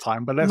most of the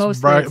time. But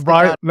mostly it's the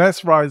gut.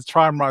 let's rise,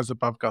 try and rise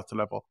above gutter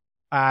level.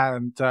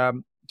 And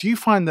do you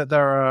find that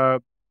there are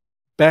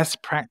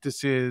best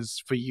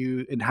practices for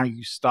you in how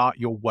you start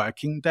your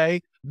working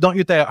day? Not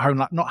your day at home,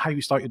 like not how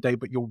you start your day,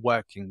 but your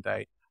working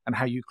day and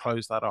how you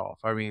close that off.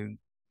 I mean,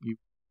 you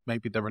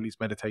maybe the release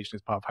meditation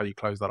is part of how you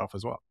close that off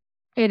as well.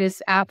 It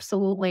is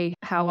absolutely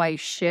how I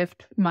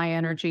shift my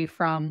energy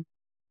from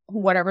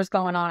whatever's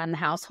going on in the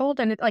household.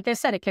 And like I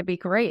said, it could be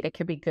great. It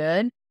could be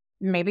good.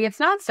 Maybe it's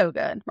not so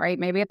good, right?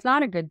 Maybe it's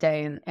not a good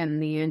day in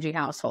the Angie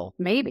household.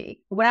 Maybe,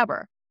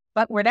 whatever.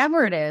 But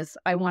whatever it is,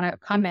 I want to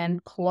come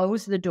in,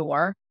 close the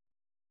door,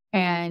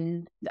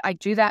 and I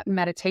do that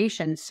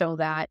meditation so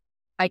that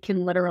I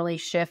can literally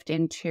shift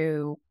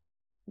into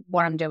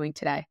what I'm doing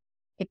today.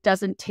 It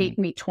doesn't Mm. take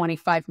me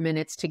 25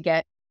 minutes to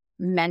get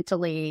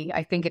mentally,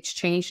 I think it's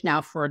changed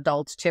now for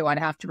adults too. I'd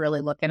have to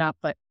really look it up,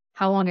 but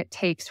how long it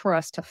takes for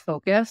us to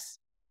focus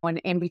when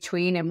in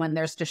between and when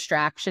there's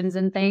distractions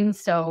and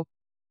things. So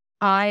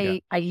Yeah.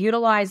 I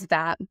utilize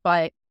that,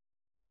 but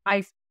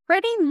I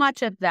pretty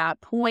much at that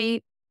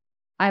point,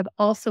 I've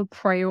also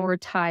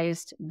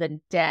prioritized the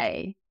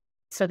day.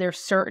 So there's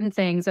certain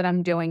things that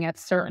I'm doing at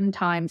certain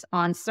times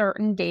on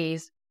certain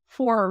days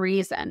for a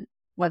reason,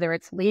 whether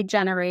it's lead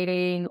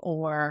generating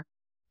or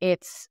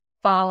it's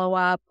follow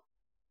up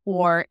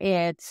or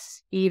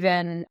it's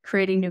even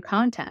creating new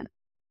content.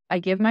 I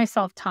give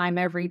myself time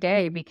every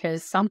day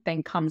because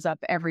something comes up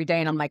every day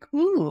and I'm like,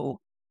 ooh,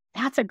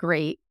 that's a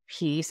great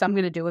piece I'm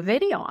going to do a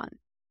video on. Mm.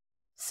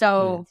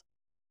 So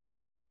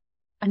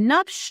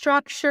enough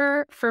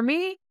structure for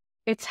me,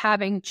 it's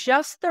having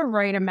just the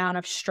right amount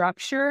of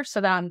structure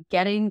so that I'm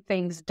getting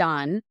things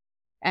done.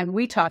 And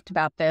we talked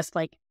about this,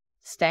 like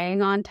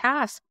staying on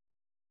task.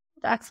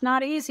 That's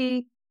not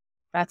easy.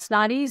 That's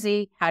not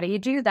easy. How do you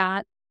do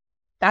that?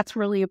 That's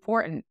really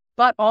important.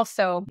 But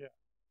also Yeah.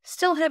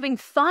 still having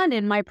fun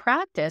in my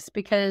practice,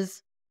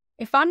 because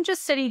if I'm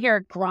just sitting here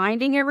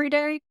grinding every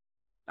day,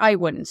 I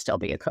wouldn't still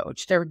be a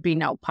coach. There would be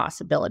no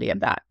possibility of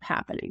that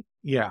happening.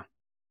 Yeah.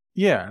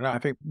 Yeah. No, I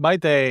think my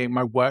day,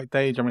 my work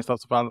day generally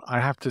starts about,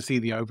 I have to see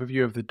the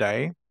overview of the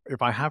day.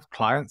 If I have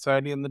clients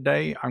early in the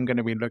day, I'm going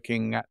to be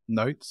looking at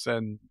notes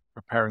and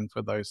preparing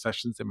for those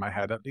sessions in my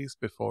head, at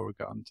least before we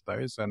get onto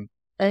those. And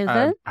Is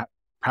it?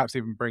 perhaps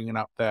even bringing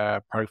up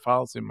their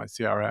profiles in my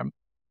CRM.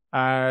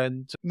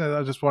 And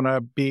I just want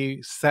to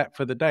be set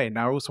for the day.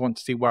 Now, I also want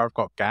to see where I've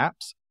got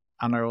gaps,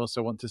 and I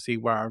also want to see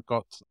where I've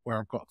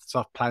got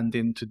stuff planned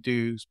in to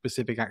do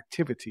specific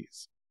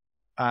activities.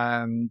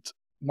 And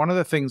one of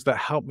the things that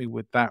helped me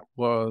with that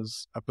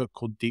was a book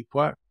called Deep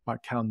Work by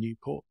Cal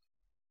Newport,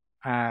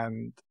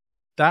 and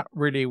that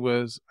really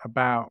was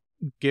about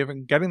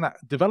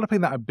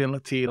developing that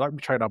ability, like we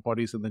train our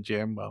bodies in the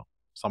gym. Well,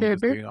 some of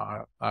us Mhm. do.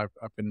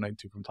 I've been known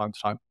to from time to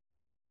time,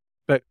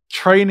 but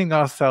training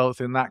ourselves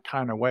in that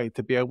kind of way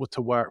to be able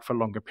to work for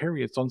longer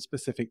periods on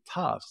specific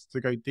tasks, to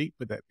go deep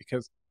with it.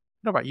 Because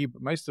I don't know about you,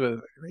 but most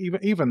of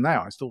it, even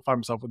now, I still find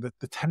myself with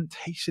the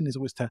temptation is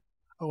always to,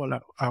 oh, well,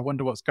 I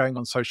wonder what's going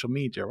on social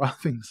media or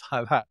things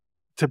like that,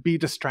 to be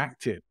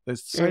distracted.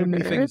 There's so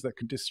many Mhm. things that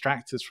can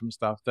distract us from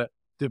stuff, that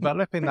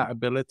developing that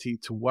ability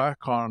to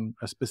work on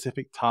a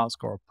specific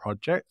task or a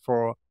project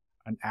for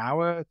an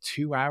hour,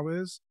 2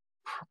 hours,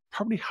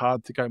 probably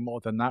hard to go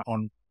more than that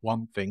on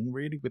one thing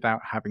really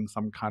without having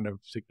some kind of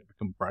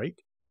significant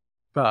break.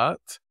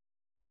 But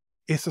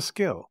it's a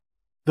skill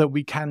that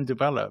we can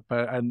develop,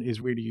 and is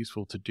really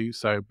useful to do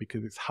so,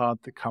 because it's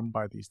hard to come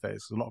by these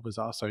days. A lot of us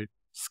are so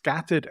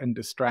scattered and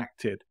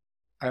distracted,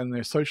 and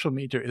their social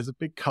media is a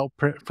big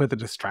culprit for the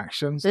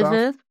distraction stuff.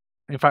 Mhm.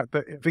 In fact,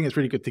 I think it's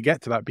really good to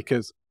get to that,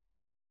 because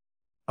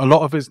a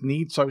lot of us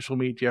need social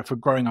media for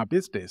growing our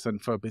business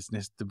and for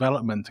business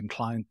development and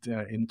client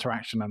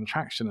interaction and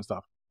attraction and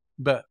stuff.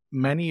 But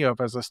many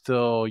of us are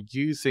still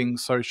using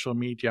social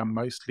media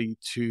mostly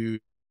to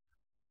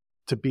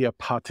be a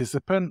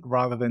participant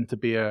rather than to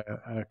be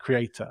a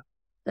creator.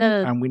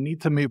 Uh, And we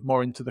need to move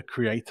more into the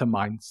creator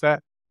mindset,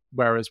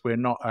 whereas we're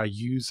not a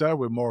user,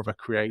 we're more of a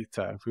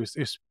creator.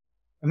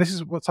 And this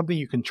is something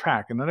you can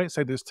track. And I don't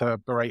say this to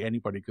berate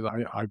anybody, because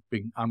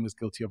I'm as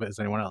guilty of it as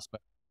anyone else.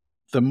 But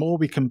the more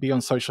we can be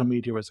on social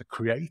media as a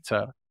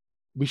creator,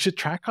 we should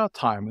track our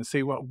time and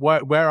see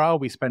where are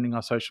we spending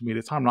our social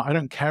media time. Like, I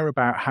don't care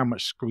about how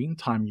much screen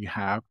time you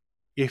have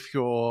if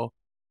you're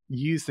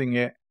using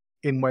it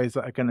in ways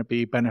that are going to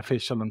be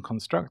beneficial and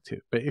constructive.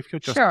 But if you're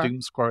just sure.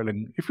 doom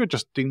scrolling,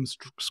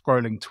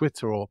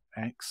 Twitter or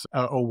X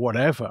or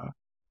whatever,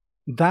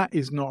 that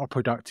is not a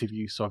productive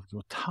use of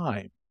your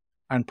time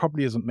and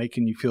probably isn't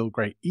making you feel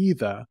great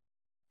either.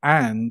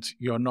 And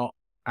you're not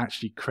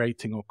actually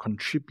creating or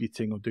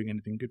contributing or doing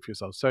anything good for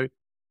yourself. So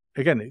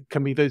again, it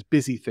can be those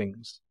busy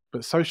things,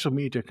 but social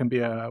media can be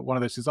one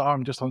of those things. Oh,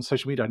 I'm just on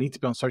social media. I need to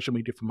be on social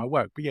media for my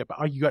work. But yeah, but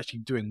are you actually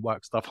doing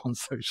work stuff on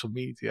social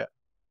media,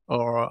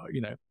 or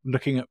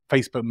looking at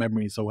Facebook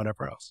memories or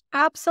whatever else?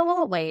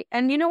 Absolutely.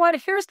 And you know what?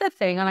 Here's the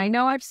thing, and I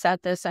know I've said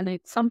this, and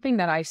it's something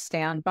that I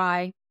stand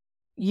by.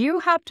 We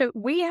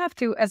have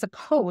to, as a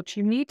coach,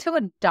 you need to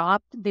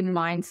adopt the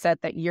mindset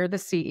that you're the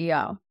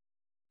CEO,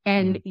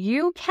 and Mm.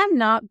 you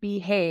cannot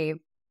behave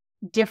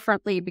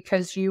differently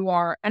because you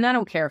are, and I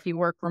don't care if you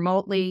work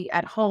remotely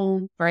at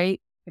home, right?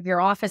 If your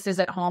office is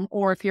at home,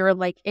 or if you're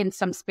like in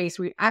some space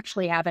where you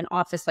actually have an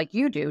office like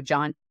you do,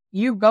 John,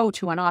 you go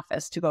to an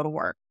office to go to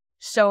work.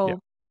 Yeah, So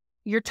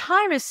your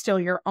time is still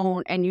your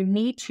own, and you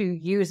need to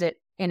use it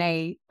in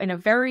a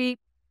very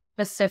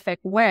specific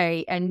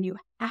way. And you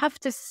have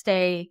to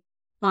stay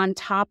on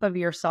top of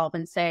yourself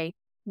and say,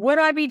 would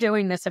I be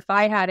doing this if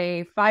I had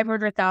a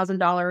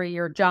 $500,000 a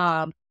year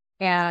job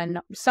and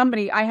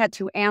I had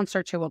to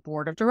answer to a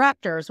board of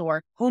directors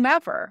or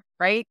whomever,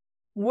 right?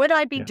 Would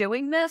I be yeah,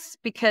 doing this?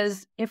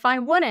 Because if I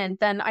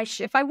wouldn't, then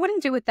if I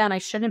wouldn't do it then, I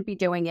shouldn't be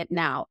doing it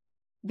now.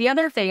 The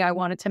other thing I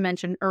wanted to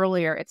mention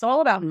earlier, it's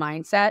all about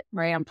mindset,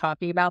 right? I'm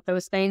talking about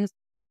those things,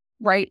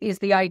 right? Is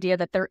the idea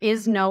that there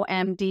is no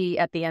MD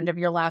at the end of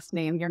your last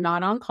name. You're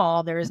not on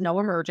call. There is no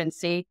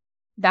emergency.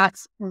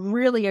 That's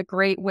really a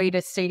great way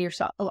to say to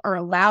yourself or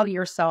allow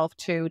yourself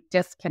to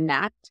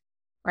disconnect,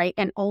 right?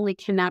 And only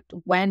connect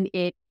when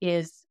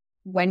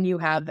you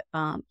have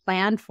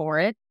planned for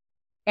it.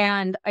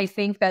 And I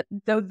think that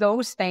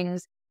those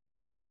things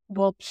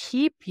will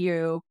keep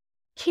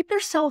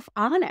yourself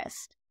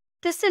honest.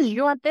 This is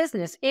your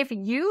business. If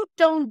you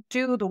don't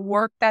do the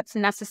work that's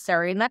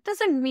necessary, and that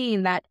doesn't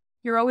mean that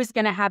you're always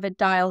going to have it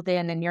dialed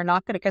in and you're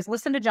not going to, because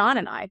listen to John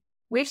and I,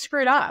 we've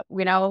screwed up.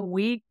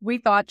 We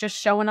thought just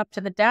showing up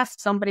to the desk,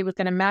 somebody was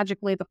going to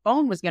magically, the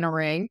phone was going to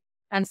ring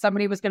and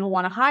somebody was going to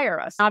want to hire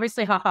us.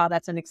 Obviously, haha,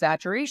 that's an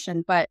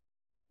exaggeration, but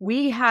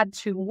we had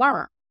to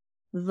learn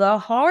the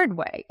hard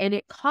way, and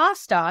it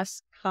cost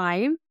us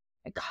time.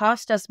 It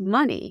cost us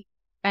money.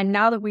 And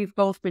now that we've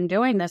both been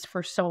doing this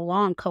for so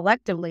long,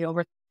 collectively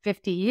over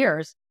 50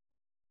 years,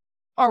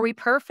 are we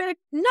perfect?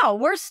 No,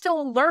 we're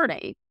still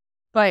learning,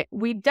 but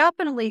we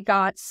definitely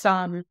got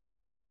some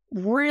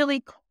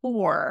really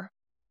core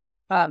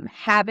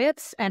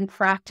habits and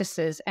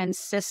practices and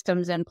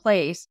systems in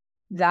place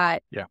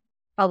that yeah,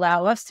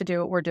 allow us to do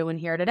what we're doing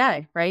here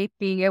today, right?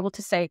 Being able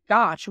to say,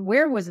 gosh,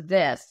 where was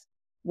this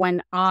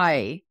when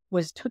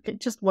it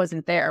just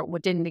wasn't there,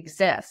 what didn't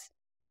exist.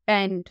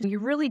 And you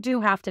really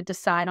do have to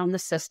decide on the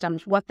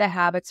systems, what the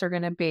habits are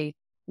going to be.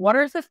 What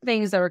are the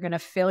things that are going to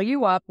fill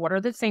you up? What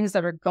are the things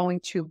that are going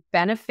to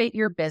benefit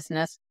your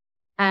business?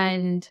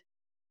 And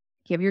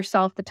give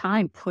yourself the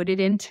time, put it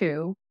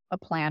into a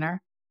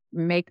planner,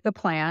 make the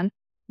plan,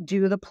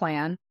 do the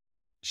plan,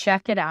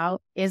 check it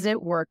out. Is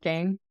it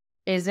working?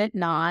 Is it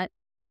not?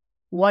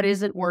 What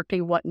isn't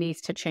working? What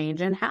needs to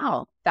change and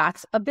how?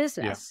 That's a yeah.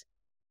 business.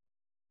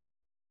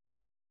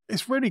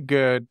 It's really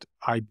good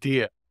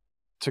idea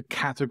to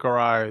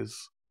categorize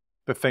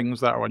the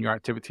things that are on your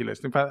activity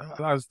list. In fact,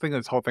 I was thinking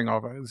this whole thing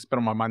over. It's been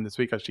on my mind this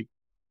week actually.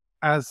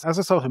 As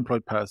a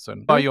self-employed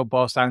person, you are your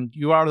boss, and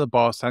you are the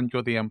boss, and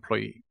you're the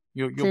employee.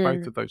 You're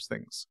both of those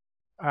things.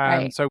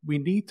 And Right. so we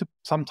need to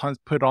sometimes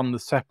put on the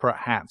separate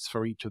hats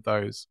for each of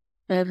those.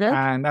 Mhm.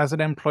 And as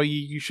an employee,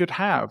 you should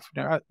have,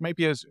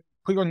 maybe as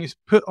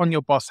put on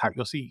your boss hat,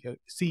 your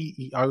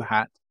CEO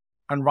hat,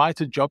 and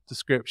write a job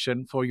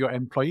description for your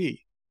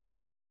employee.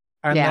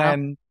 And Yeah.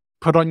 then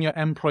put on your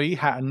employee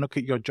hat and look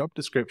at your job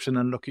description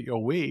and look at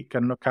your week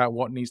and look at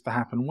what needs to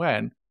happen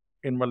when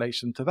in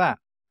relation to that.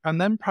 And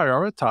then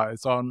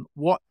prioritize on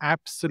what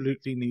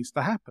absolutely needs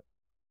to happen,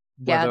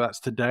 Yeah. whether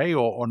that's today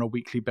or on a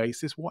weekly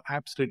basis, what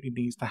absolutely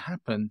needs to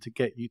happen to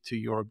get you to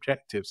your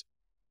objectives.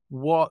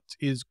 What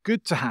is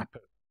good to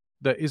happen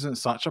that isn't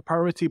such a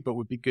priority, but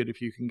would be good if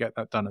you can get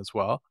that done as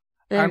well.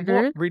 And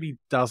what Mhm. really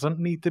doesn't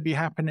need to be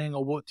happening,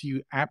 or what do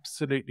you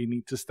absolutely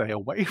need to stay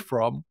away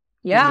from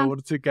Yeah. in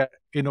order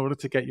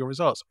to get your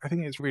results. I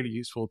think it's really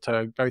useful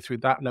to go through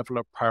that level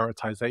of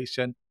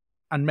prioritization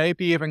and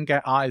maybe even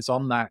get eyes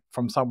on that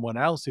from someone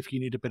else if you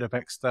need a bit of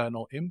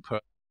external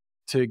input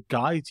to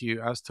guide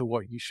you as to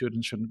what you should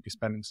and shouldn't be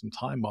spending some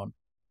time on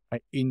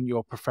in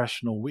your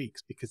professional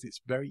weeks, because it's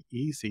very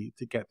easy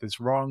to get this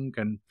wrong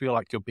and feel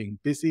like you're being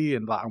busy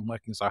and like, I'm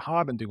working so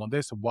hard and doing all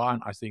this, and why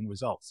aren't I seeing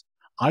results?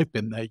 I've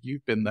been there,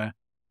 you've been there.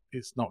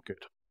 It's not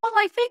good. Well,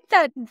 I think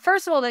that,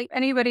 first of all, that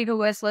anybody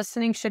who is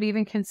listening should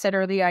even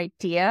consider the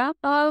idea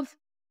of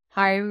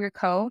hiring a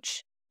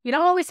coach. You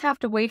don't always have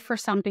to wait for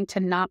something to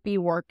not be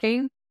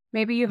working.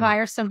 Maybe you Mm.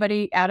 hire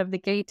somebody out of the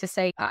gate to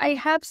say, I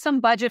have some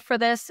budget for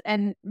this,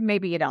 and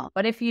maybe you don't.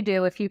 But if you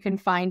do, if you can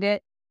find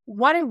it,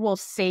 what it will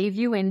save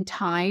you in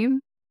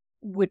time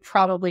would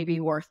probably be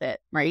worth it,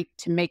 right?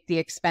 To make the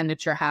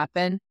expenditure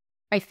happen.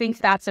 I think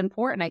that's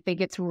important. I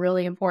think it's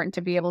really important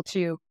to be able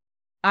to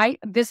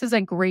This is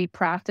a great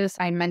practice.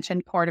 I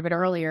mentioned part of it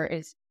earlier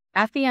is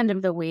at the end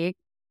of the week,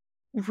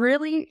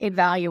 really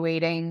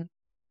evaluating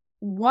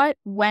what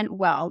went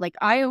well. Like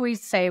I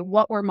always say,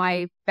 what were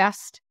my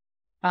best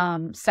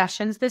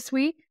sessions this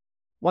week?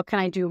 What can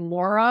I do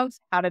more of?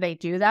 How did I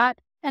do that?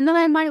 And then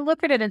I might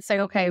look at it and say,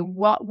 okay,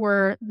 what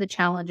were the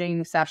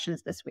challenging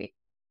sessions this week?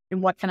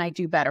 And what can I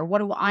do better? What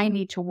do I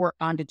need to work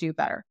on to do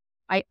better?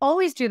 I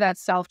always do that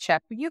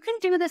self-check, but you can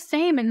do the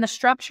same in the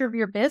structure of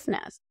your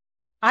business.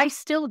 I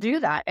still do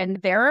that.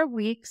 And there are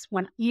weeks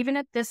when even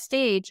at this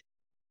stage,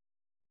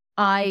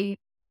 I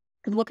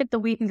could look at the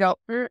week and go,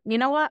 you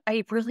know what?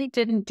 I really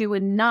didn't do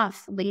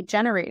enough lead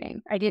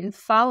generating. I didn't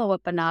follow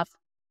up enough.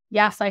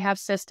 Yes, I have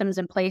systems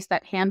in place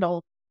that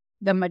handle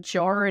the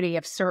majority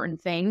of certain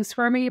things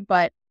for me,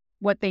 but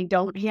what they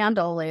don't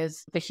handle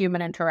is the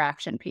human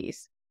interaction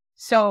piece.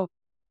 So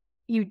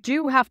you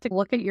do have to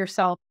look at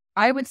yourself.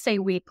 I would say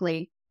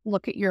weekly,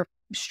 look at your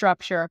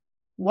structure.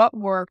 What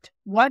worked?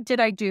 What did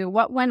I do?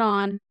 What went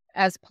on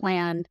as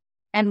planned?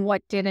 And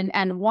what didn't,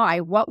 and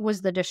why? What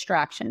was the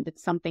distraction? Did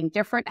something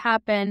different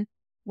happen?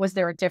 Was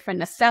there a different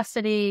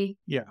necessity?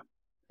 Yeah.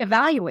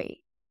 Evaluate.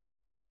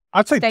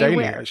 I'd say Stay daily,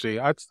 aware. actually.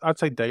 I'd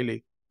say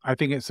daily. I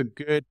think it's a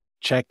good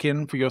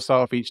check-in for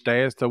yourself each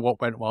day as to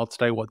what went well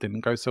today, what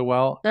didn't go so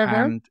well,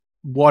 and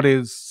what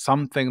is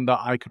something that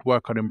I could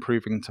work on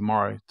improving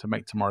tomorrow to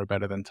make tomorrow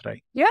better than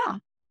today. Yeah.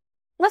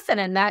 Listen,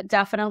 and that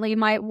definitely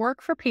might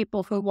work for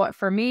people who, what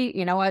for me,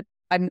 you know what?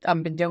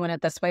 I've been doing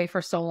it this way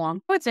for so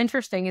long. What's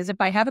interesting is if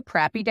I have a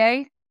crappy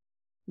day,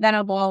 then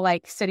I'm all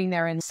like sitting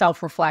there in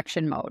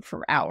self-reflection mode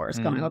for hours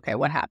going, okay,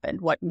 what happened?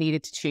 What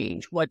needed to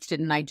change? What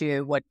didn't I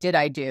do? What did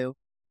I do?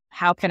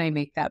 How can I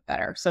make that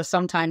better? So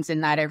sometimes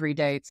in that every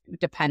day, it's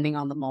depending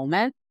on the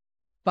moment,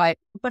 but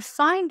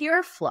find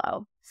your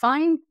flow,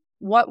 find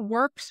what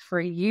works for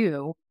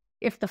you.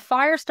 If the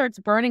fire starts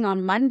burning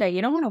on Monday,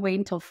 you don't want to wait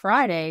until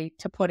Friday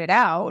to put it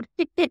out.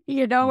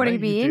 You know what I No, you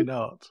do mean?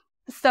 not.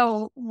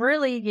 So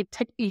really,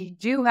 you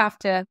do have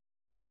to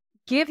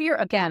give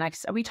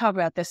we talk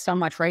about this so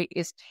much, right?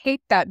 Is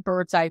take that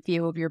bird's eye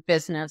view of your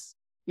business,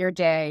 your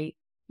day,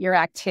 your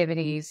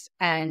activities,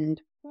 and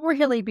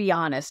really be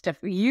honest. If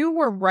you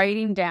were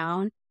writing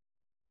down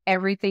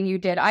everything you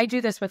did, I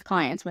do this with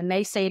clients when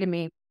they say to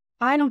me,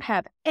 I don't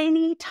have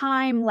any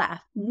time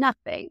left,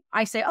 nothing.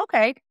 I say,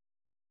 okay,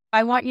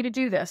 I want you to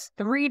do this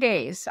 3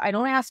 days. I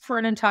don't ask for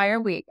an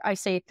entire week. I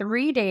say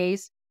 3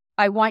 days.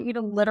 I want you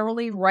to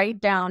literally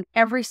write down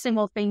every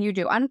single thing you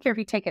do. I don't care if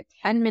you take a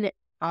 10-minute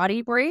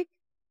potty break.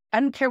 I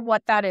don't care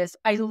what that is.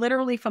 I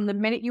literally, from the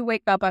minute you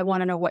wake up, I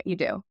want to know what you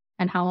do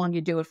and how long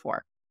you do it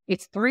for.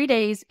 It's 3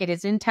 days. It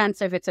is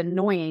intensive. It's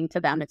annoying to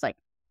them. It's like,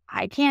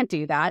 I can't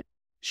do that.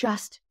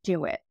 Just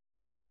do it.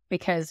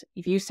 Because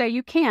if you say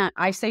you can't,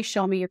 I say,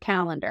 show me your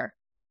calendar,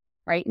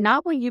 right?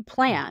 Not what you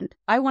planned.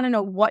 I want to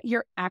know what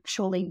you're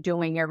actually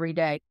doing every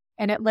day.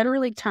 And it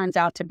literally turns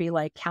out to be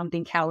like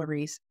counting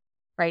calories,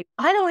 right?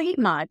 I don't eat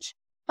much.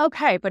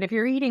 Okay, but if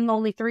you're eating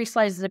only 3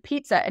 slices of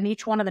pizza and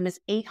each one of them is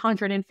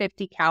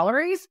 850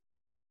 calories,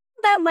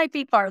 that might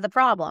be part of the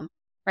problem,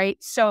 right?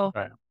 So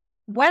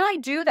when I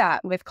do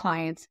that with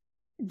clients,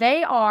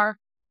 they are,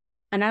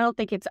 and I don't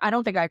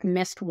think I've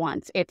missed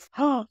once. It's,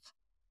 oh,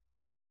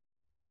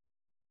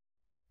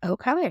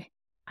 okay,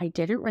 I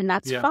did it, and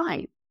that's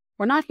fine.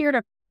 We're not here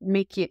to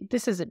make you,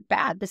 this isn't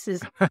bad. This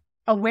is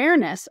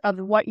awareness of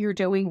what you're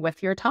doing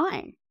with your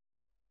time.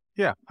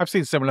 Yeah, I've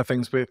seen similar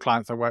things with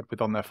clients I work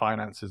with on their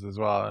finances as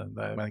well. And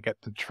when they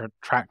get to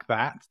track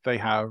that, they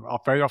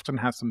very often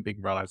have some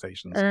big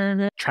realizations.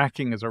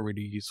 Tracking is a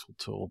really useful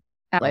tool,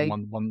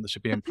 and one that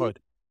should be employed.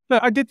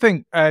 Look, I did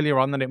think earlier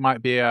on that it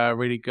might be a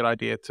really good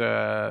idea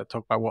to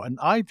talk about what an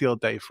ideal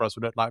day for us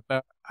would look like,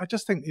 but I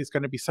just think it's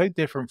going to be so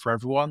different for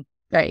everyone.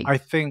 Right. I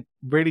think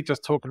really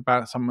just talking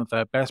about some of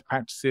the best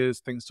practices,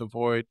 things to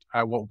avoid,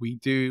 what we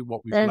do,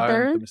 what we've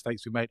learned, the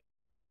mistakes we made,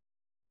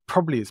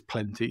 probably is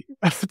plenty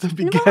to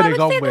be getting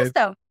on with.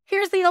 Though.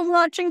 Here's the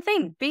overarching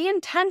thing. Be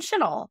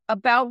intentional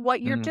about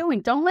what you're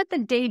doing. Don't let the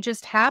day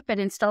just happen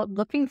and start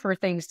looking for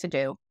things to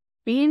do.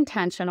 Be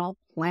intentional,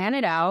 plan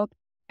it out,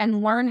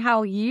 and learn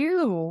how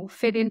you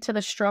fit into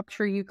the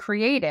structure you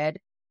created.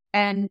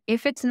 And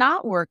if it's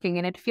not working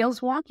and it feels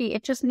wonky,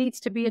 it just needs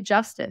to be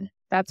adjusted.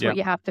 That's what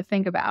you have to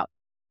think about.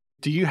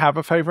 Do you have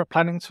a favorite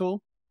planning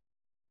tool?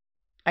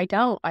 I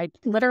don't. I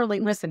literally,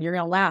 listen, you're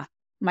going to laugh.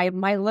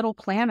 My little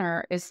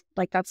planner is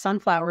like got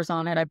sunflowers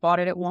on it. I bought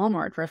it at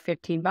Walmart for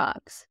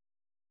 $15.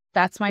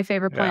 That's my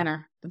favorite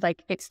planner.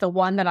 Like it's the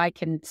one that I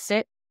can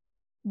sit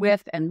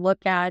with and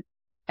look at,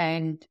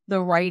 and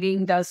the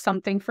writing does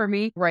something for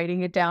me,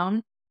 writing it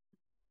down.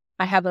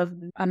 I have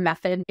a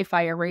method. If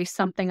I erase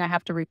something, I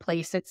have to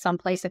replace it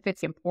someplace if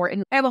it's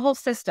important. I have a whole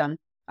system.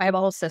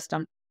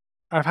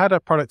 I've had a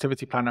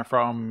productivity planner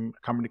from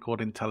a company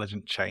called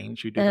Intelligent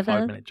Change, who do the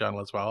 5-minute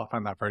journal as well. I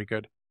found that very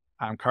good.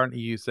 I'm currently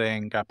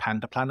using a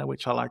Panda Planner,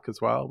 which I like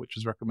as well, which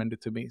was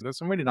recommended to me. There's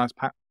some really nice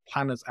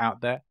planners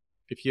out there.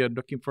 If you're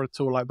looking for a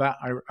tool like that,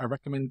 I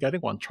recommend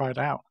getting one. Try it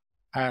out.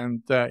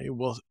 And it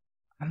will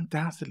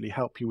undoubtedly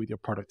help you with your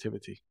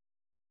productivity.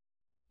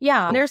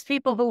 Yeah, there's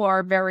people who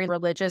are very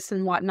religious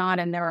and whatnot,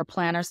 and there are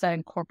planners that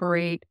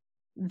incorporate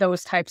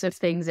those types of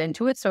things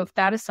into it. So if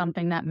that is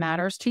something that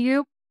matters to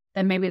you,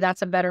 then maybe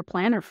that's a better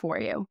planner for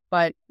you.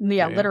 But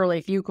yeah, Yeah. literally,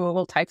 if you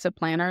Google types of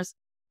planners,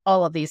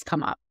 all of these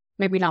come up.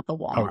 Maybe not the Oh,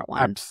 Walmart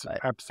one, but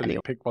absolutely.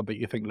 anyway. Pick one that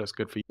you think looks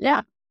good for you.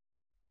 Yeah.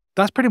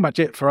 That's pretty much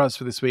it for us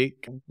for this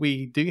week.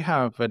 We do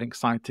have an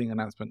exciting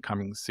announcement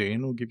coming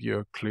soon. We'll give you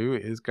a clue.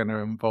 It is going to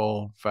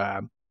involve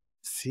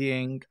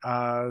seeing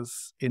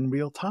us in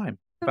real time.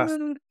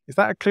 Is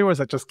that a clue or is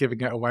that just giving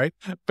it away?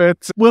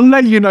 But we'll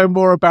let you know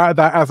more about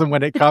that as and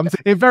when it comes.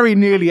 It very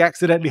nearly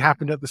accidentally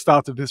happened at the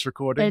start of this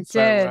recording. It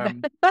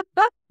did. But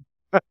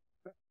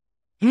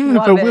Love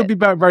it. we're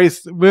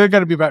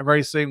going to be back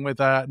very soon with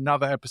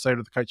another episode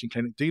of the Coaching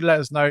Clinic. Do let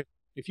us know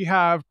if you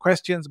have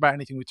questions about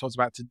anything we talked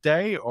about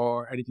today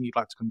or anything you'd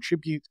like to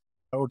contribute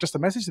or just a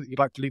message that you'd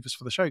like to leave us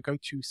for the show. Go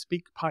to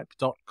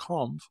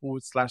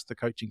speakpipe.com/the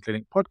Coaching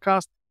Clinic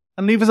podcast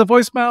and leave us a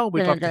voicemail.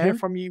 We'd love to hear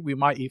from you. We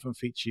might even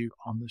feature you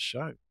on the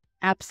show.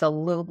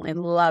 Absolutely.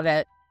 Love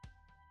it.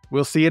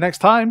 We'll see you next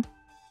time.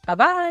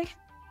 Bye-bye.